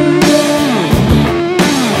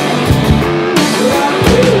 But I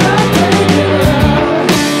feel like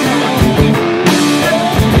making love.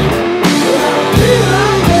 But I feel like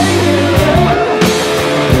making love.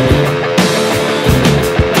 But I feel like making love. Like making love to you. But I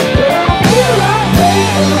feel like making love. But I feel like making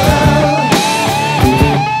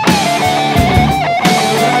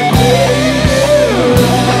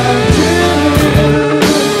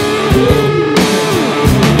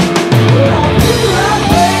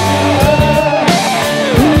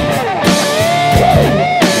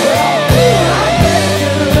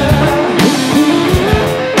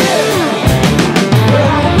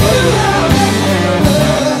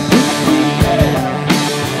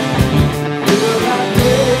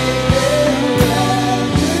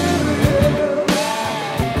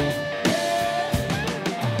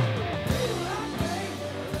But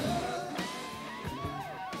I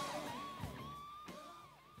feel like making love. Feel like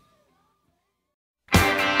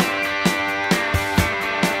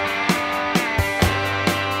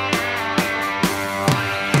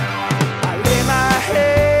I lay my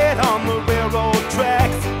head on the railroad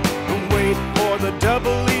tracks and wait for the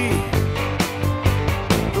double E.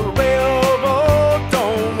 The railroad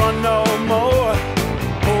don't run no more.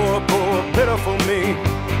 Poor, poor, pitiful me.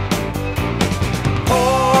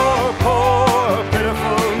 Poor, poor,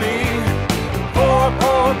 pitiful me. Poor,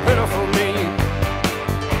 poor, pitiful me.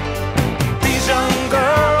 These young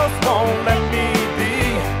girls won't let me be.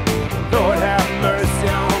 Lord have mercy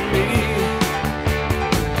on me.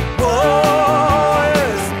 Woe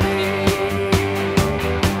is me.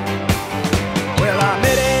 Well, I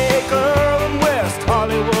met a girl in West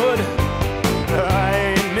Hollywood. I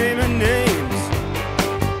ain't naming names,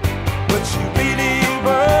 but she really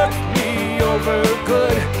worked me over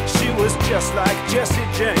good. She was just like Jesse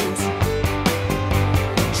James.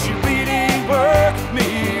 She really worked me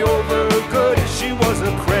over good. She was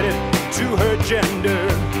a credit to her gender.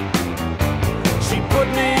 She put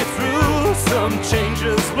me through some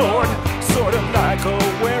changes, Lord, sort of like a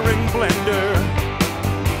wearing blender.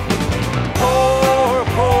 Poor,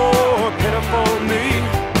 poor, pitiful me.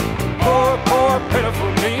 Poor, poor,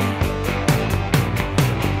 pitiful me.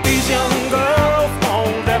 These young girls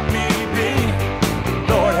won't let me be.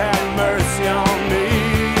 Lord have mercy on me.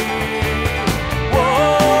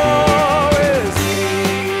 Woe is me.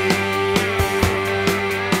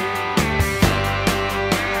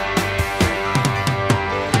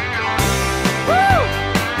 Woo!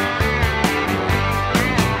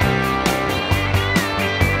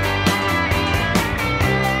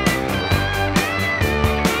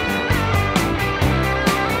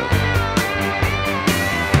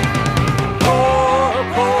 Poor,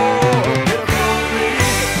 poor, pitiful me.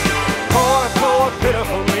 Poor, poor,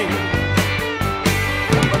 pitiful me.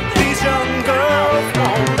 But these young girls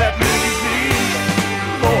won't let me be.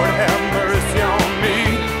 Lord have mercy on me.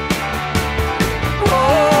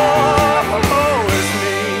 Woe is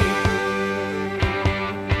me.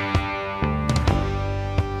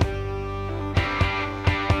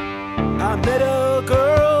 I met a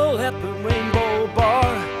girl at the Rainbow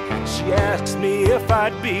Bar. She asked me if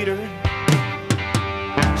I'd beat her.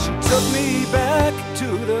 She took me back to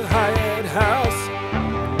the Hyatt House.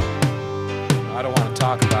 I don't want to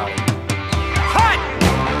talk about it. Hot!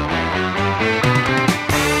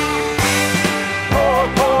 Poor,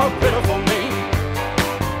 poor, pitiful me.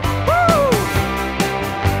 Woo!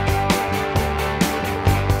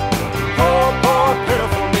 Poor, poor,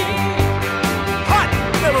 pitiful me. Hot!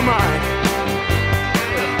 Never mind.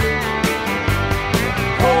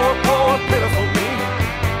 Poor, poor, pitiful me.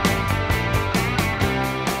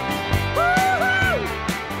 Woo-hoo!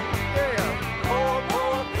 Yeah. Poor,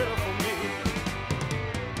 poor, pitiful me.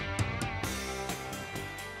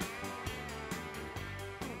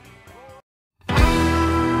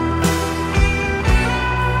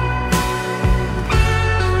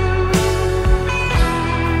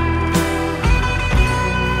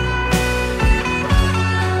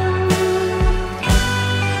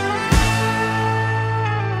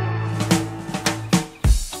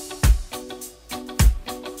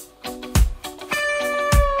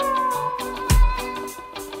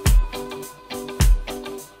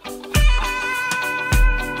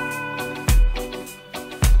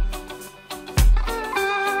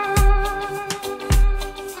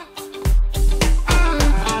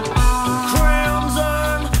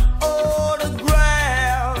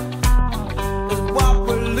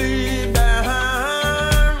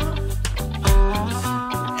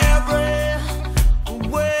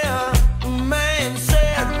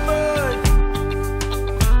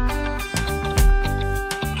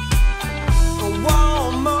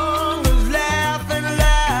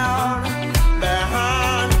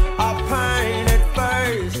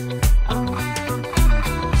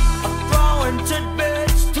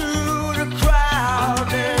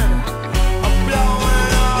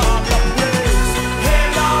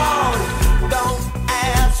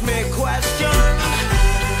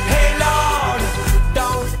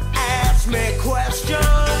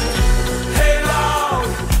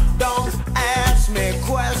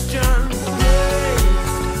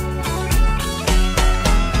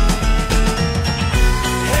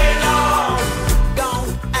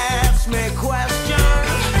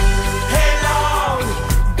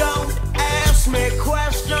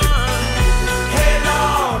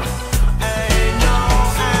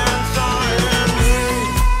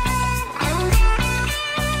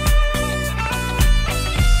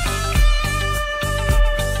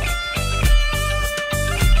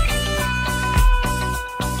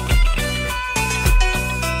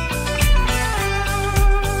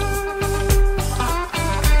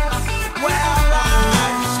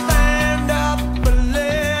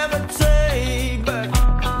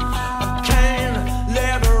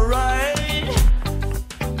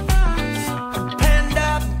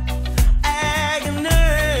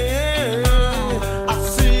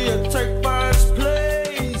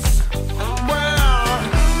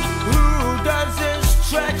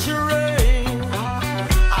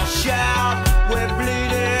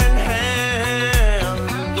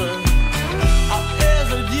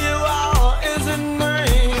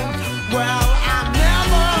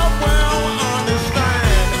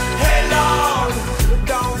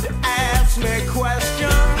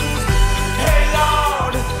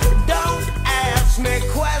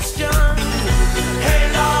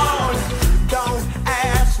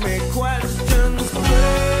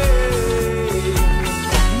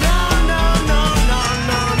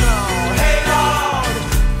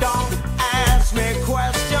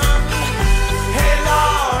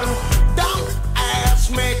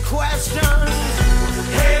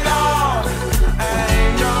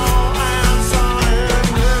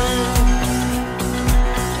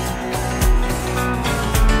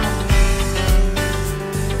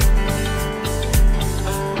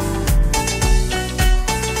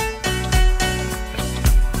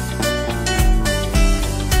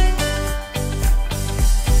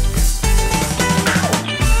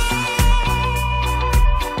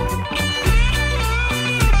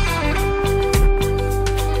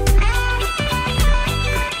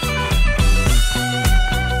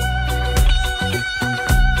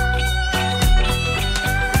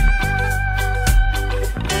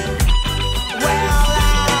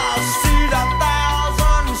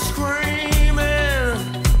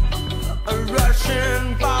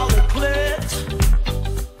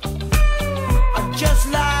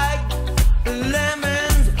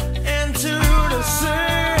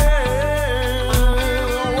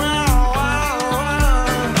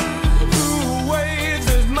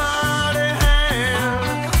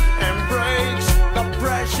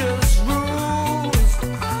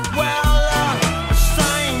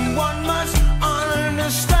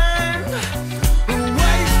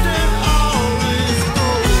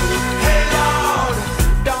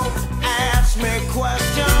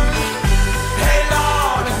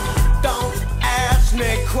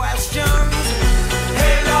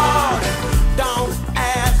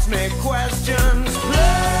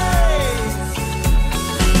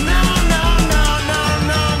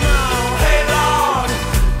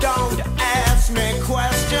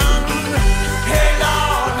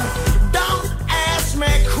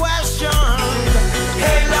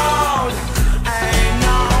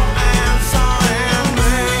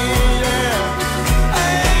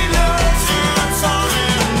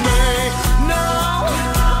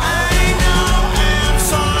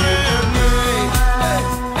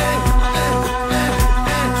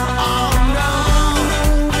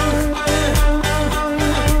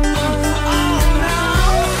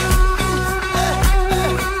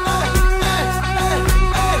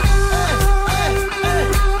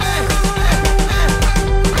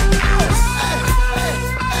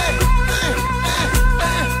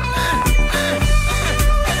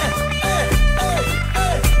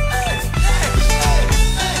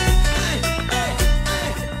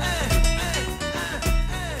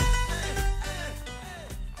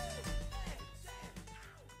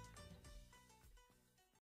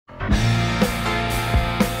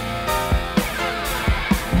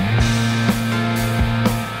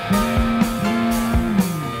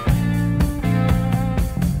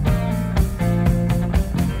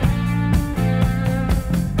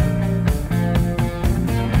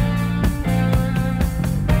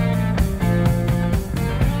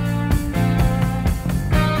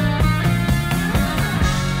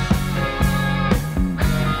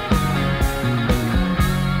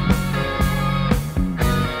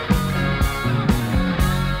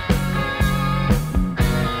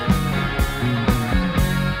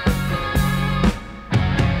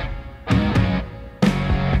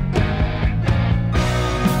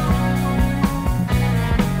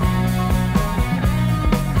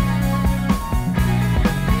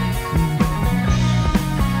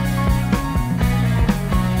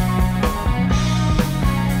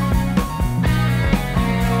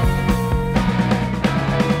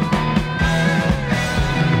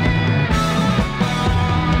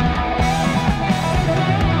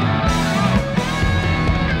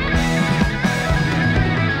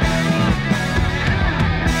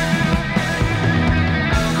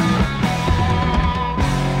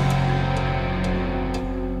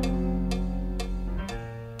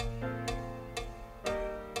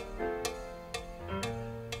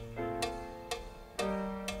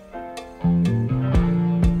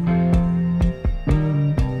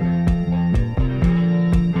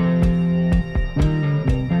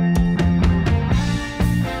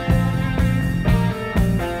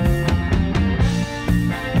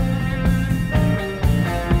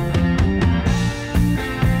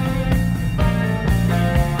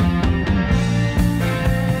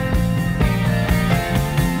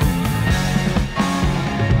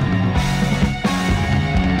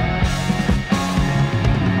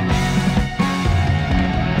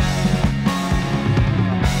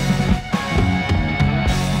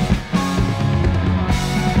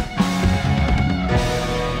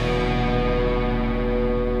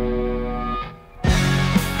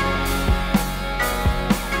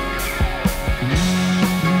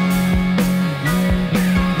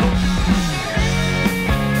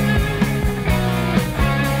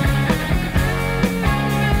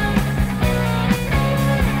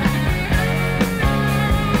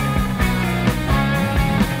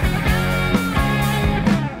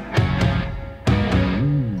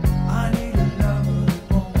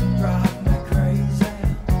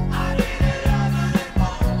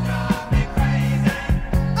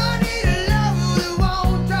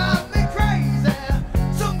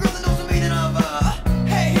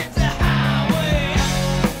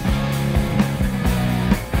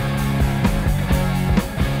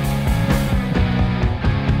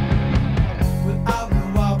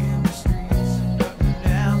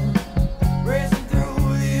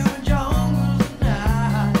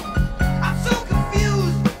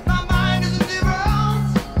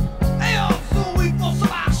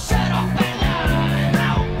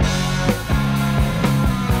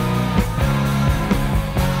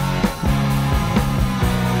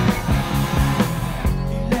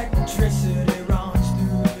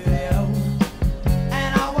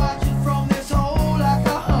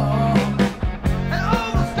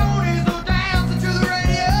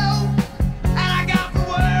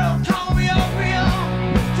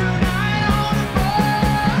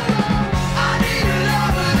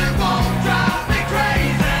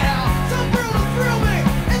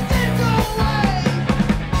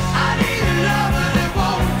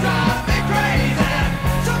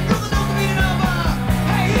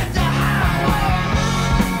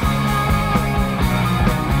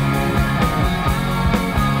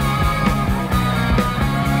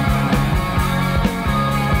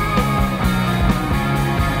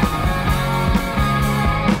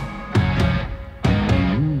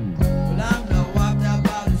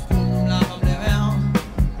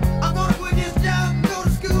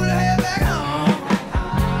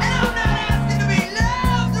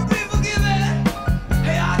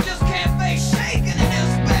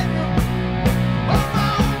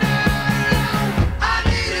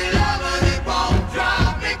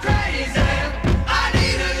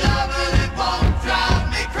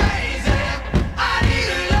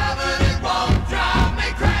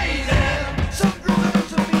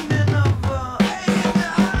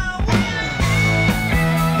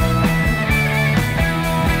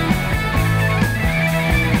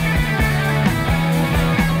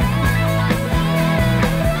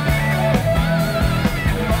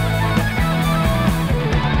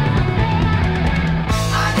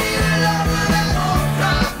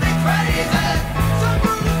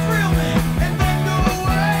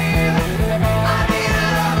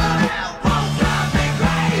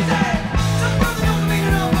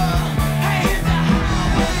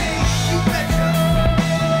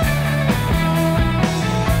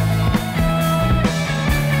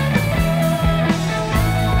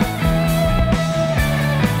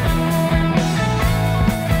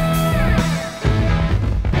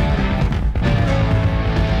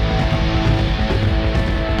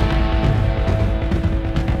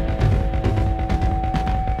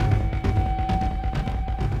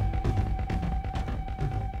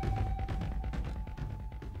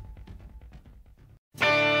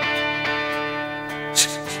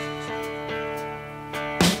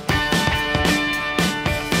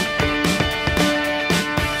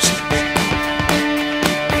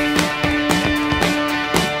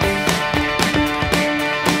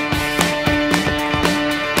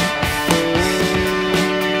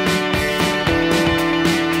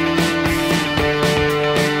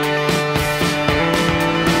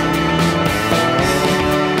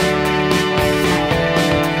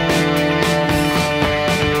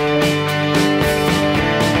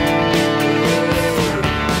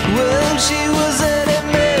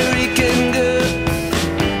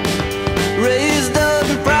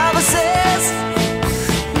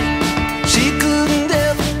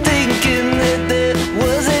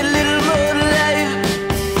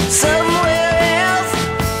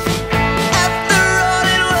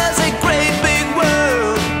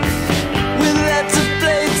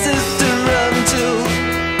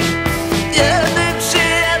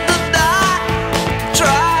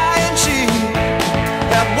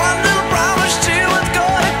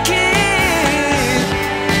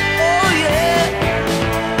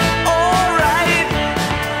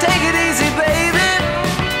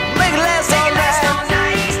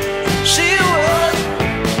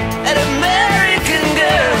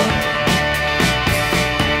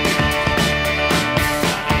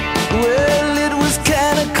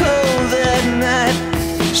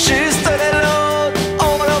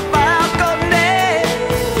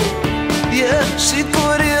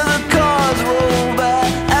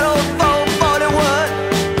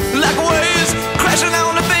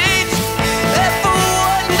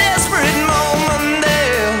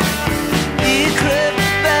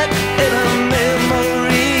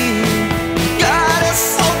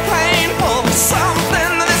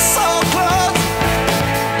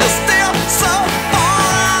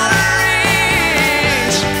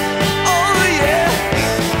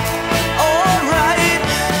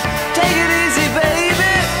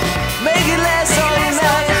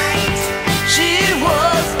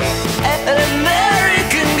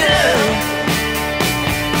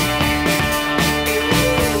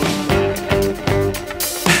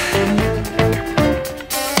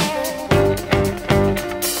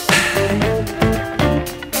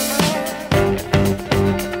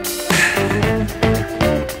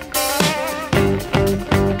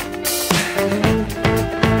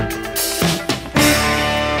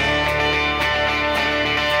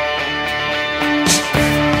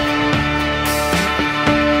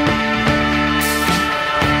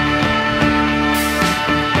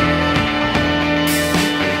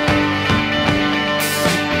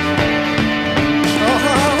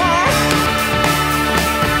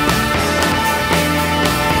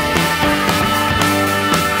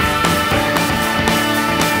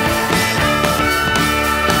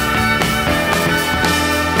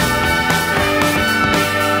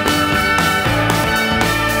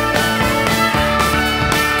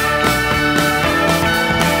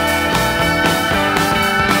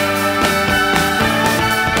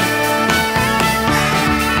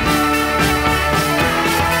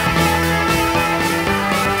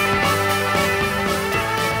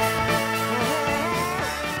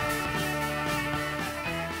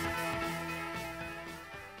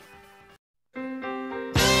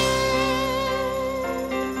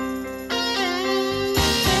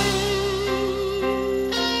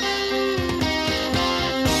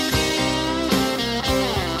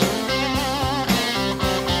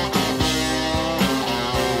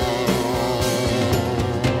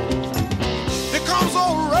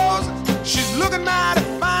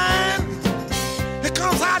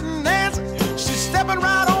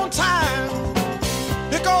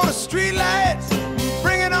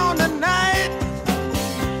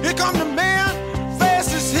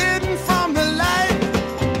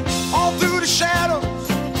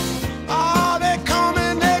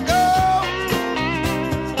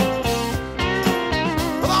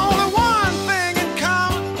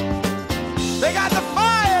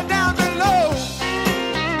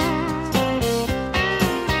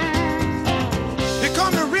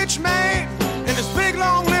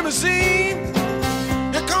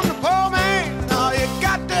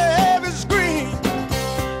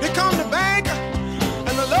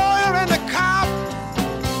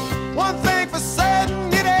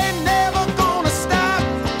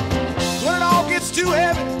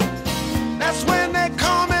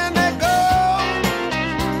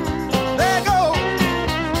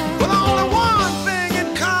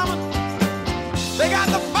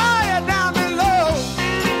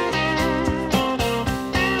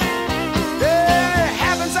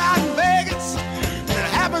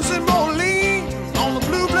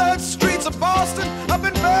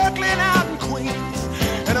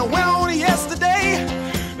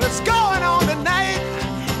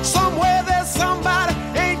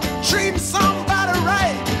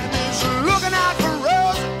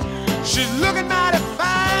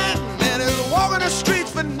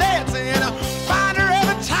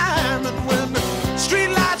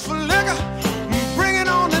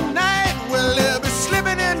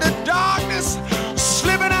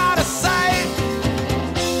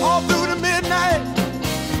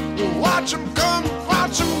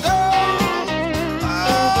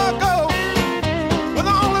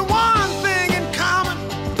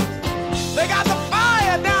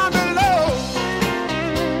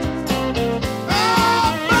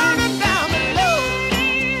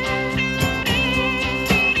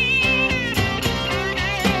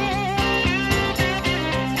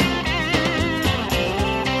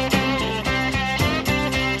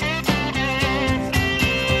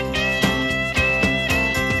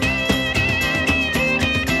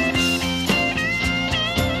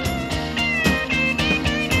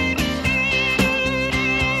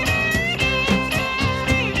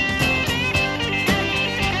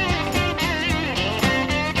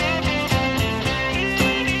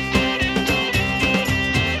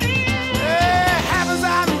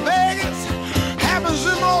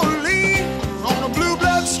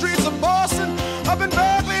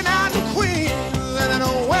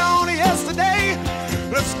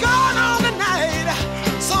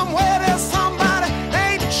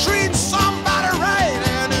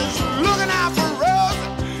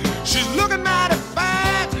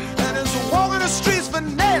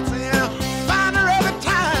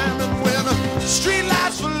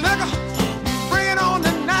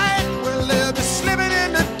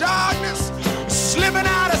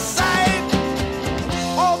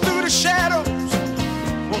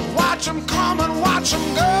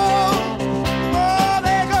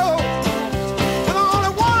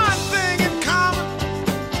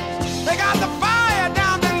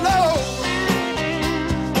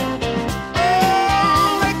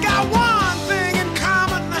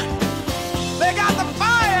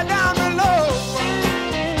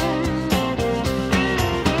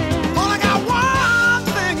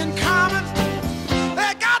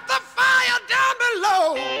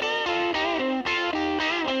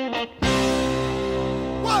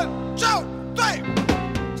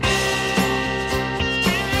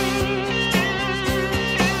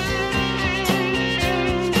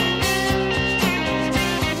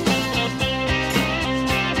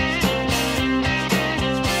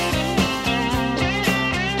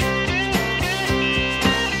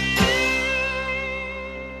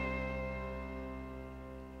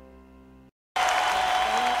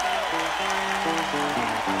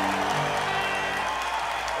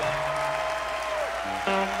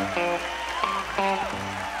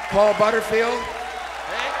 Paul Butterfield.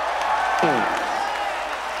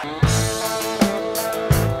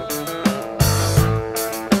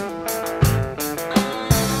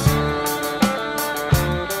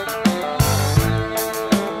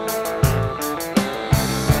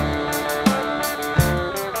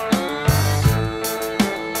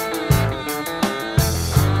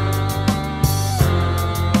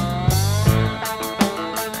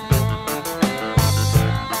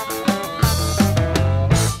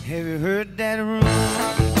 Have you heard that rumor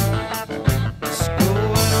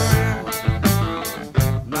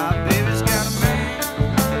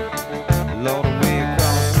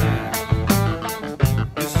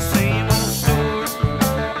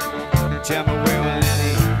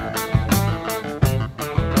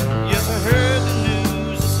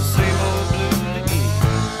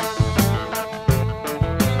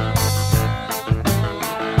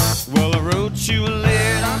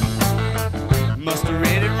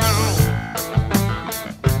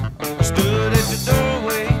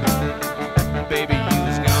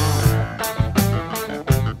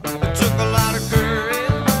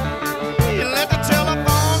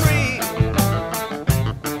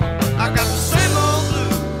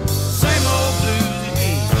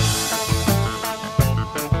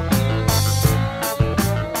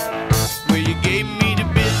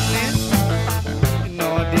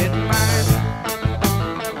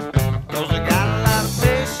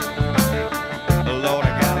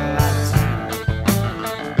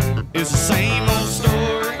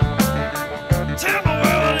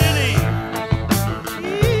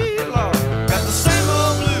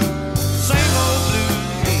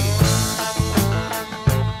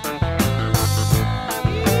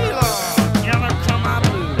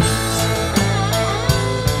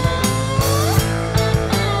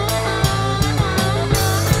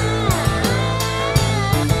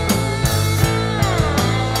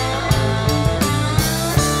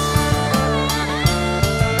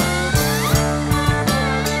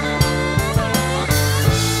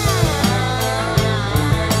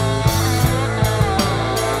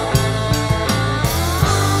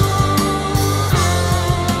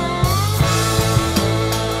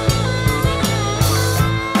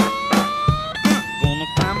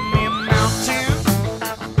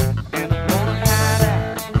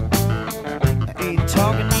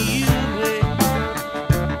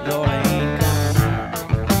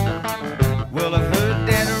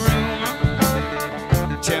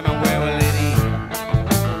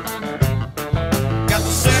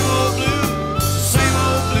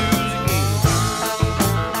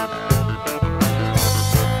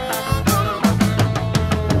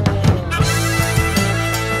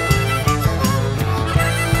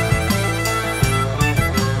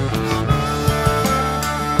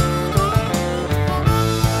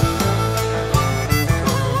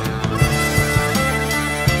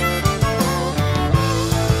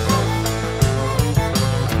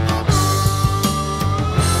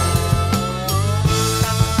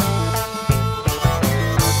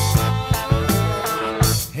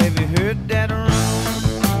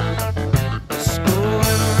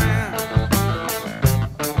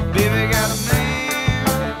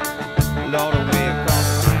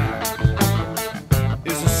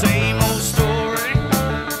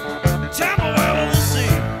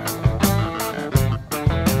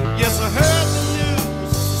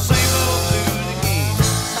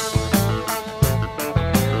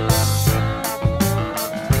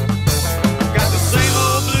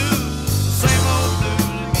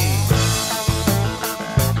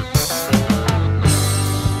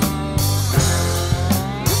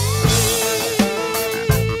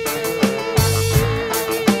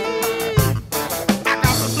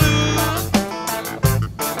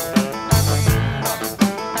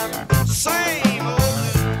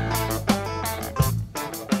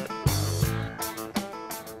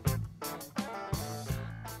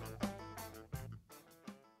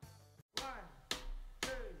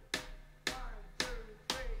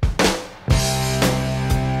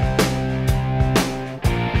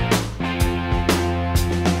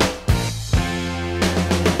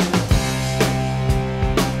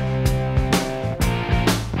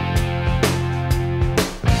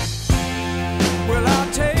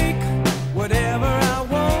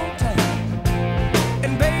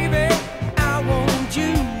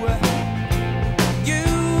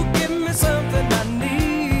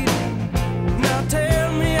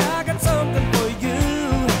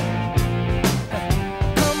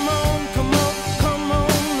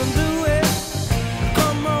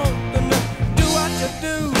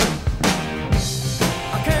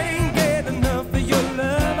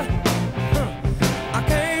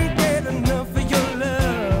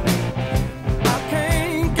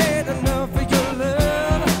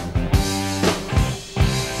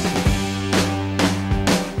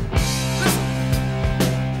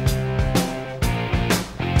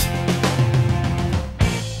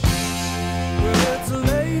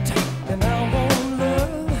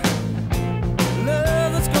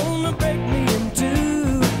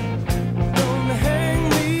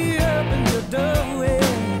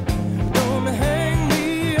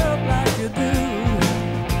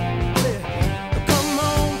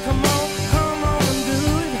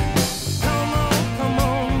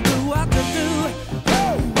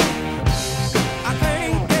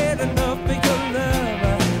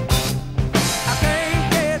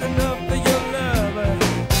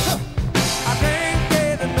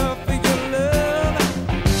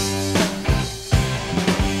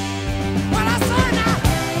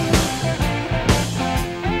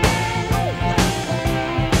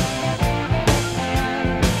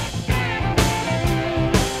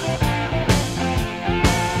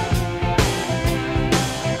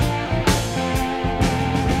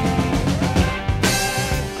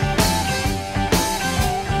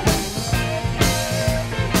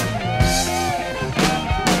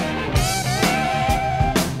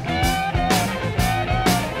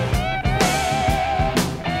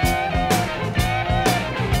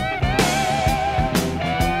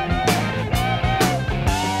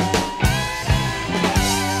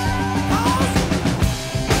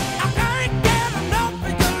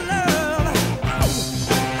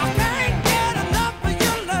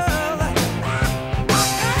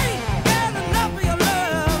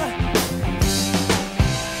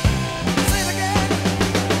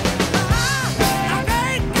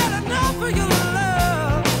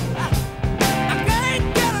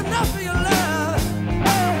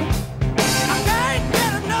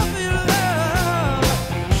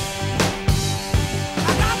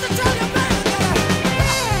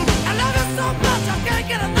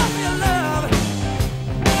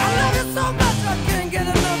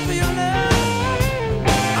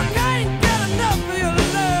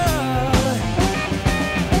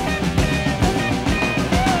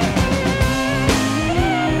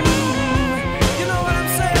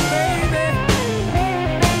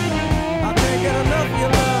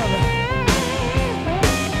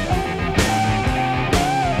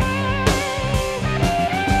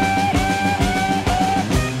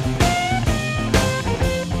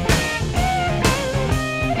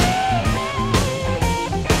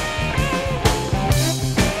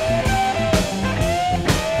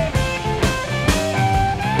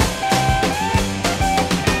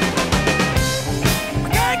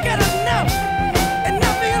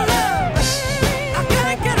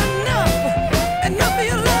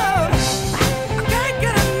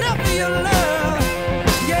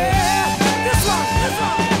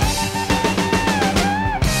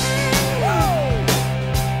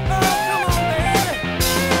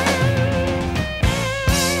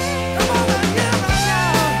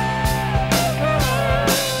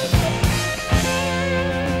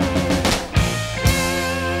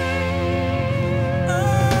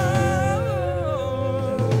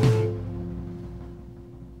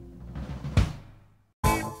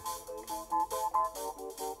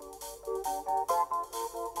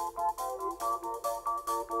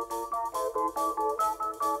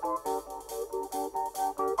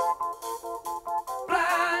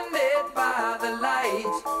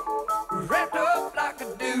lights, wrapped up like a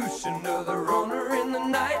douche. Another runner in the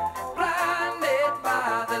night, blinded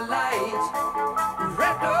by the lights,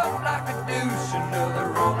 wrapped up like a douche. Another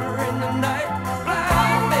runner in the night,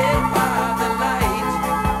 blinded by the lights,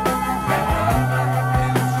 wrapped up like a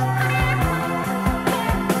douche.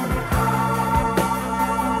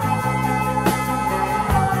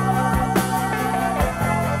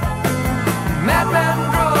 Madman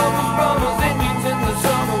drummers, bummers, Indians in the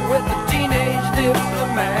summer with the teenage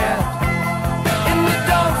diplomat. In the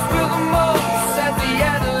dumps with the mumps as the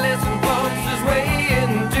adolescent bumps his way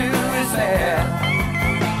into his hat.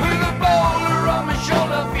 With a boulder on my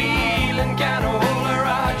shoulder, feeling kinda older,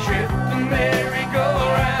 I trip the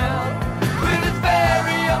merry-go-round. With its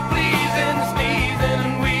very unpleasing sneezing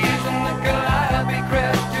and wheezing, the calliope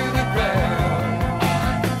crashed to the ground.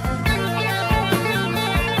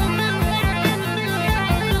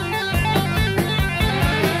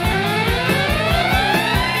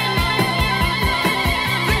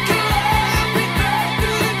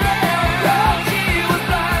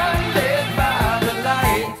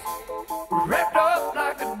 Wrapped up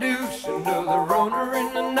like a douche, another runner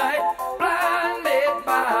in the night, blinded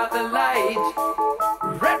by the lights.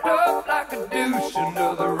 Wrapped up like a douche,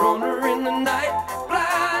 another runner in the night,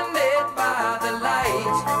 blinded by the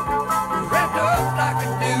lights. Wrapped up like a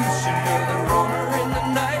douche, another runner in the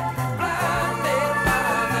night, blinded by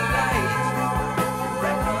the lights.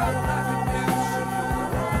 Wrapped up like a douche,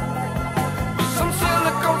 some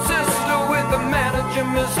silicone sister with a manager,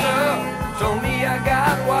 mister, told me I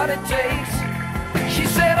got what it takes. She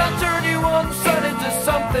said I'll turn you on sun into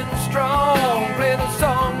something strong, play the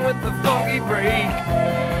song with the funky break.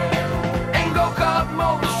 And go-kart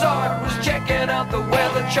Mozart was checking out the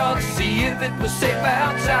weather chart to see if it was safe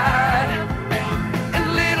outside.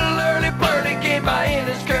 And little early birdie came by in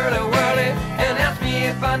his curly-whirly and asked me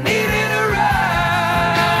if I needed a ride.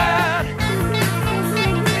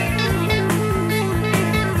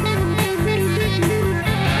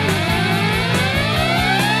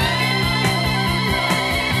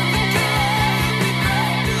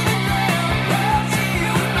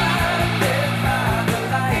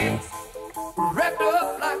 Wrapped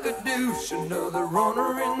up like a douche, another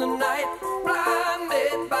runner in the night,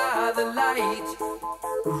 blinded by the lights.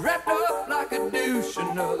 Wrapped up like a douche,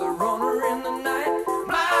 another runner in the night,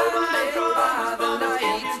 blinded by the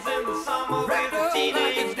lights. Wrapped up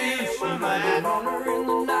like a douche, another runner in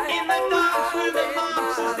the night. In the dark with the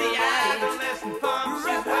bumps as the adolescent pumps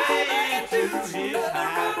his way to his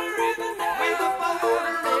hat. With a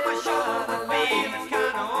boulder on my shoulder, feeling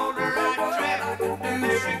kinda older, I trapped the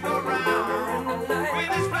merry-go-round.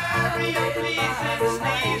 With his very unpleasing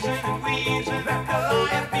sneezing and wheezing, the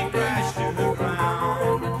calliope crashed to the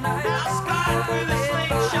ground. Now Scott with a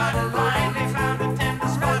slingshot blindly found a tender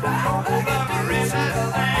spot over his hand.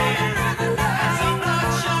 And some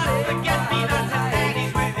bloodshot forget-me-not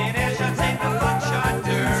ladies within earshot take the buckshot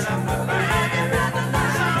turn of the band.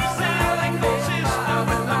 Some silicone sister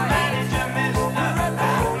with the manager, mister,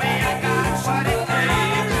 told me I got what it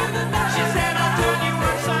takes. She said I'll turn you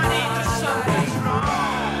on sunny to something strong.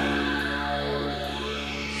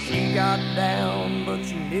 She got down, but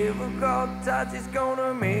she never got tight. She's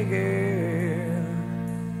gonna make it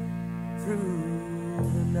through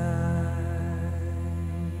the night.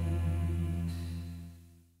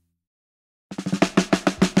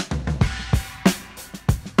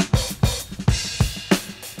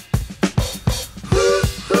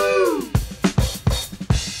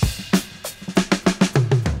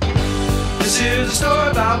 This is a story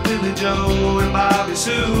about Billy Joe and Bobby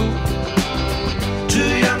Sue,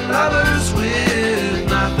 two young lovers with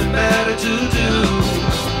nothing better to do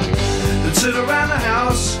than sit around the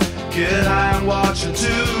house, get high and watch a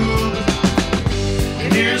tube.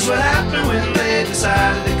 And here's what happened when they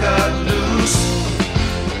decided to cut loose.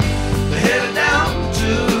 They headed down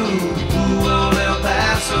to old El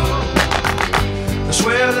Paso. I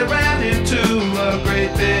swear they ran into a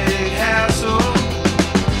great big hassle.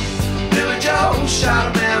 Billy Joe shot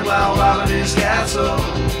a man while robbing his castle.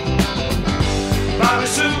 Bobby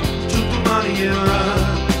Sue took the money and run.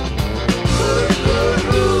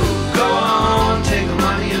 Go on, take the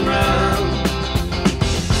money and run.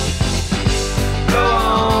 Go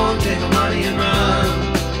on, take the money and run.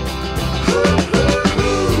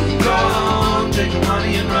 Go on, take the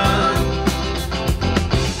money and run.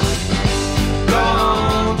 Go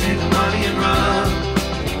on, take the money and run.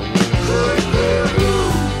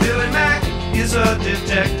 Billy Mack is a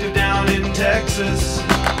detective down in Texas.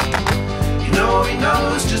 You know he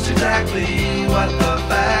knows just exactly what the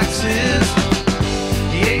facts is.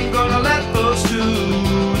 He ain't gonna let those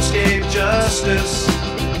two escape justice.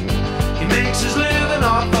 He makes his living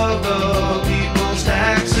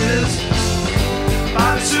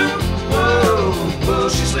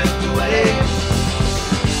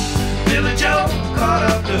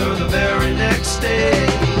stay.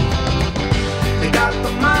 They got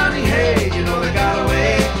the money, hey, you know they got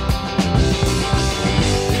away.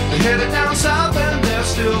 They're headed down south and they're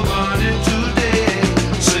still running today.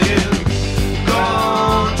 Singing, go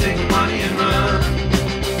on, take the money and run.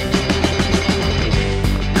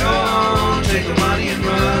 Go on, take the money and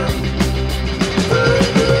run.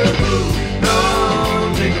 Go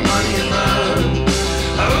on, take the money and run.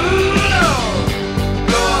 Oh, Lord.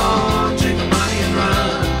 Go on, take the money and run.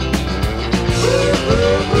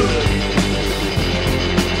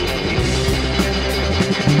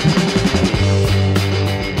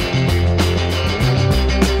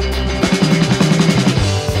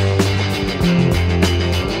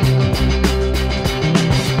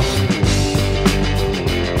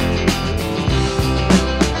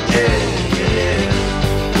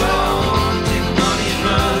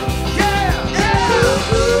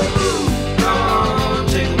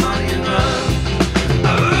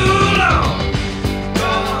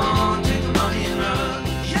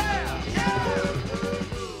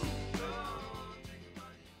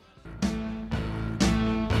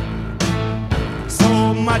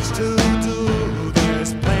 So much to do,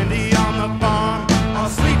 there's plenty on the farm. I'll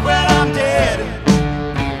sleep when I'm dead.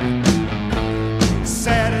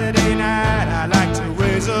 Saturday night, I like to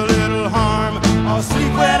raise a little harm. I'll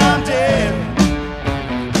sleep when I'm dead.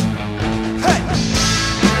 Hey!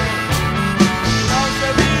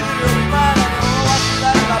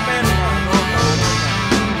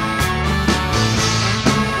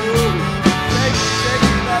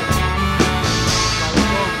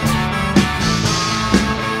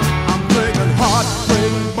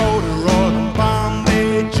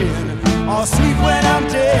 I'll sleep when I'm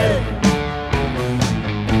dead.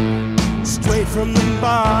 Straight from the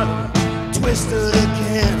bottom, twisted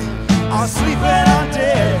again. I'll sleep when I'm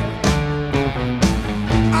dead.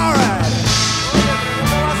 Alright.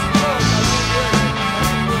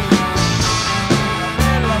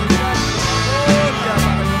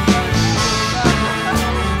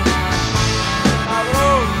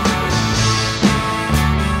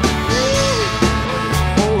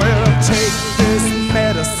 Oh, well, take this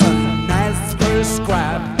medicine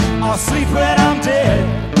prescribed. I'll sleep when I'm dead.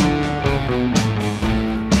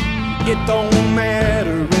 It don't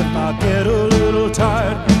matter if I get a little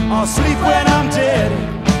tired. I'll sleep when I'm dead.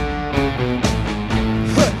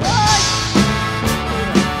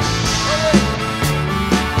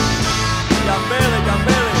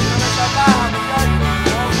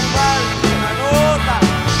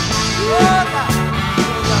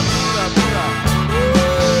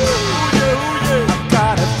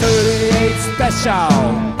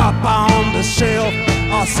 Special up on the shelf.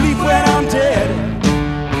 I'll sleep when I'm dead.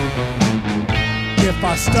 If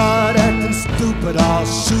I start acting stupid, I'll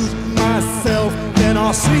shoot myself. Then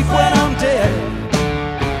I'll sleep when I'm dead.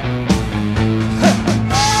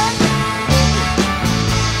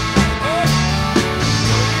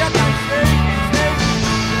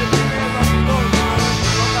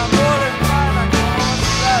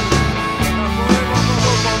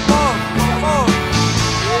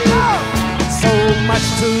 Much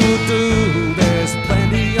to do, there's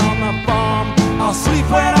plenty on the farm. I'll sleep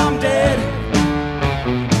when I'm dead.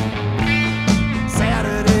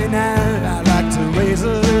 Saturday night, I like to raise a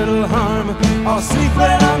little harm. I'll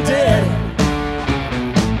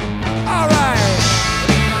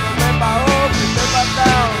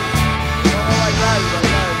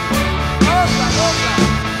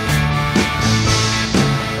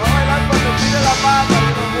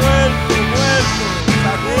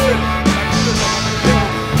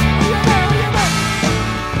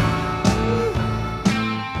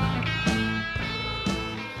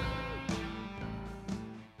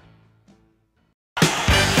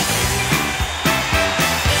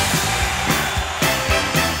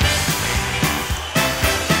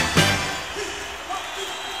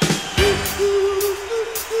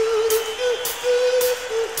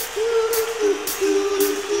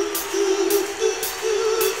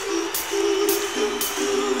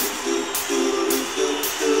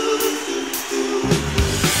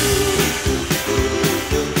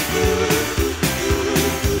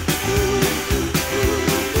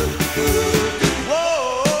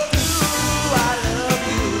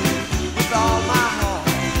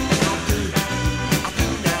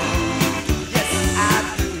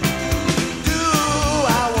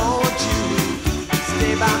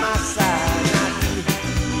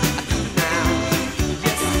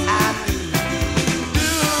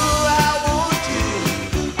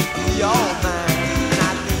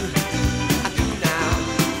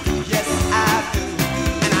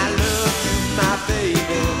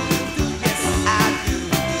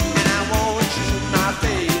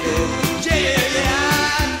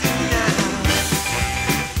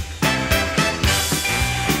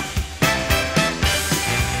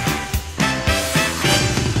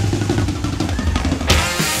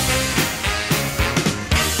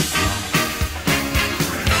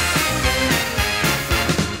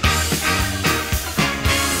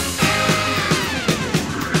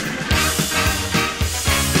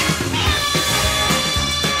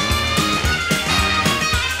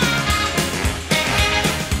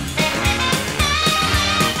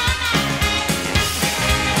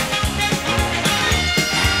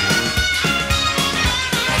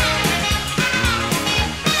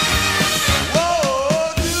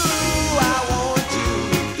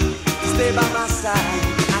stay by my side.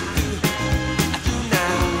 I do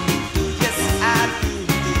now. Yes, I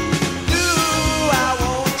do. I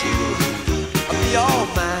want you to be all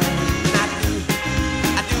mine.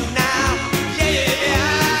 I do now. Yeah,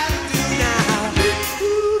 I do now.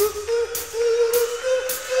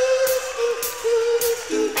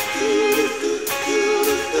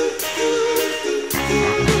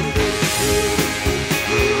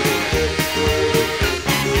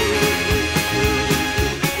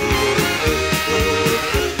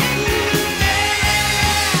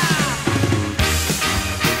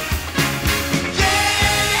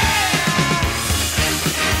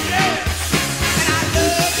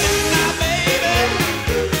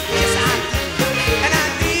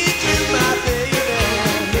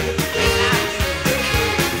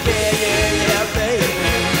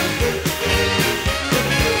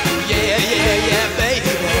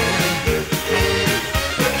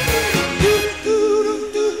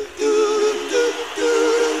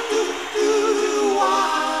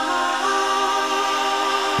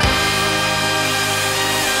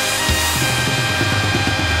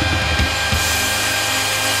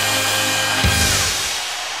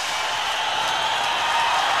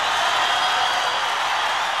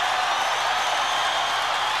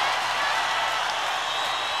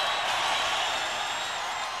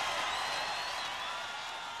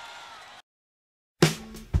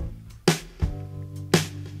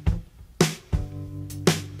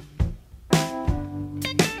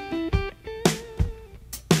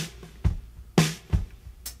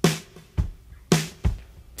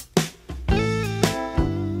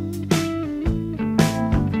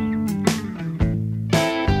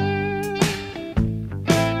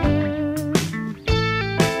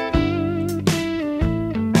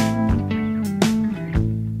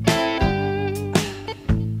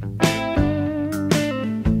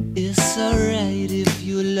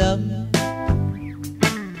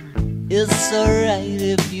 It's alright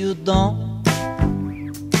if you don't.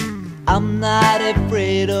 I'm not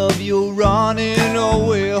afraid of you running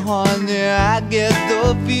away, honey. I get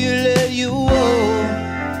the feeling you owe.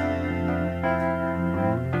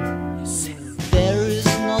 There is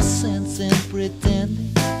no sense in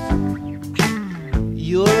pretending.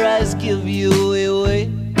 Your eyes give you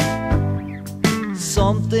away.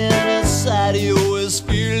 Something inside you is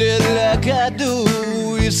feeling like I do.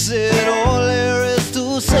 You said all there is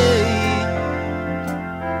to say.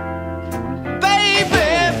 Baby,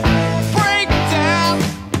 break down.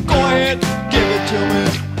 Go ahead, give it to me.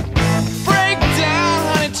 Break down,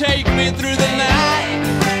 honey, take me through the night.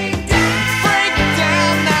 Break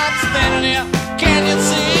down, now I'm standing here. Can you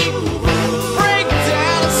see? Break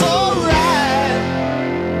down, it's alright.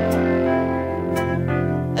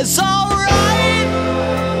 It's alright.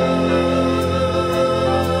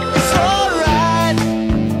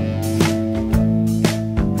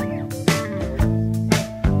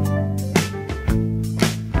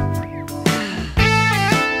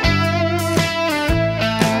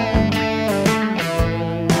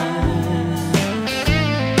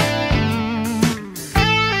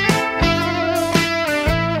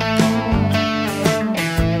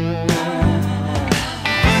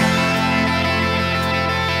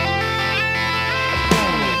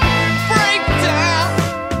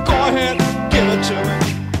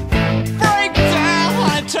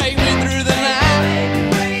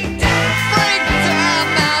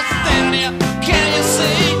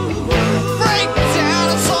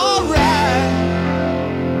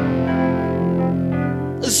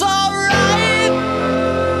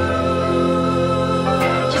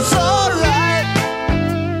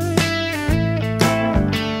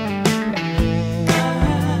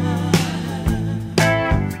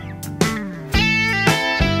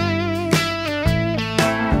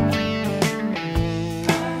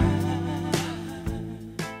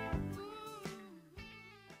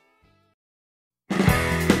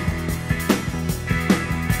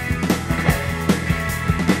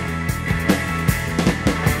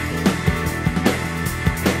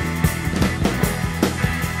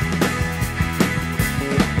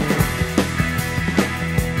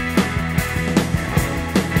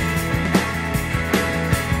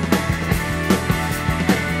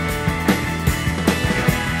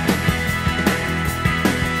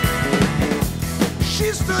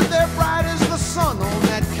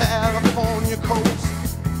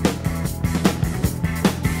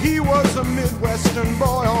 A Midwestern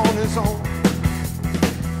boy on his own.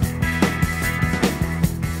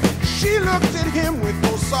 She looked at him with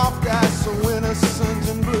those soft eyes so innocent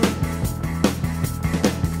and blue.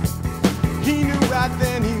 He knew right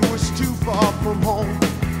then he was too far from home.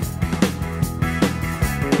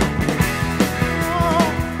 Oh,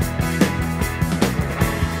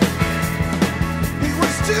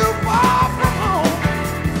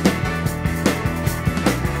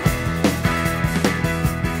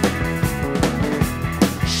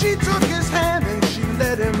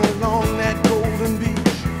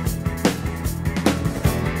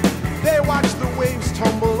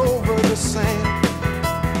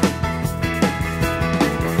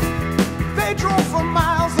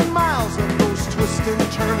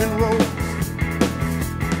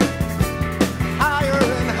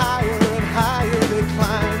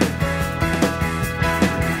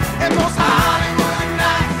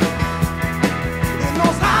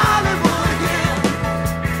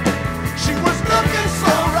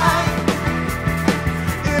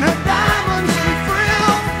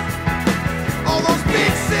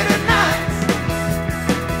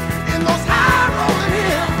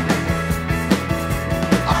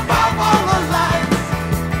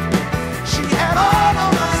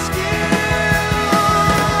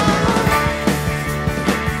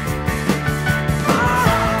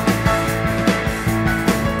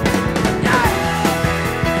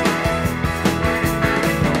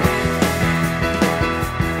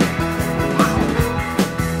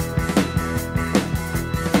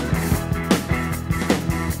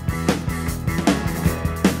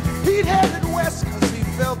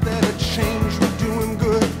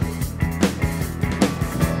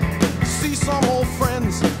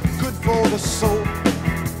 soul.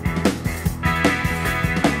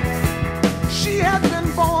 She had been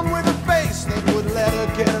born with a face that would let her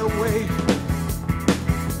get away.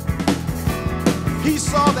 He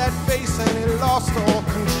saw that face and he lost all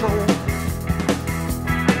control.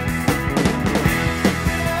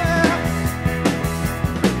 Yeah.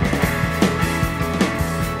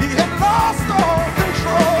 He had lost all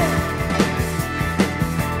control.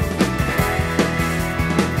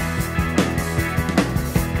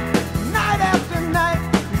 Night after night,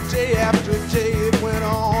 day after day, it went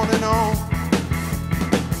on and on.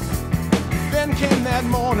 Then came that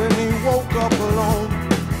morning, he woke up alone.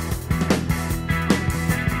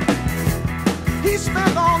 He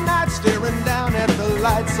spent all night staring down at the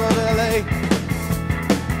lights of LA,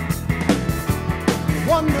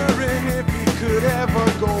 wondering if he could ever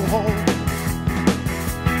go home.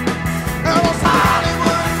 It was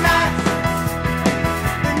Hollywood.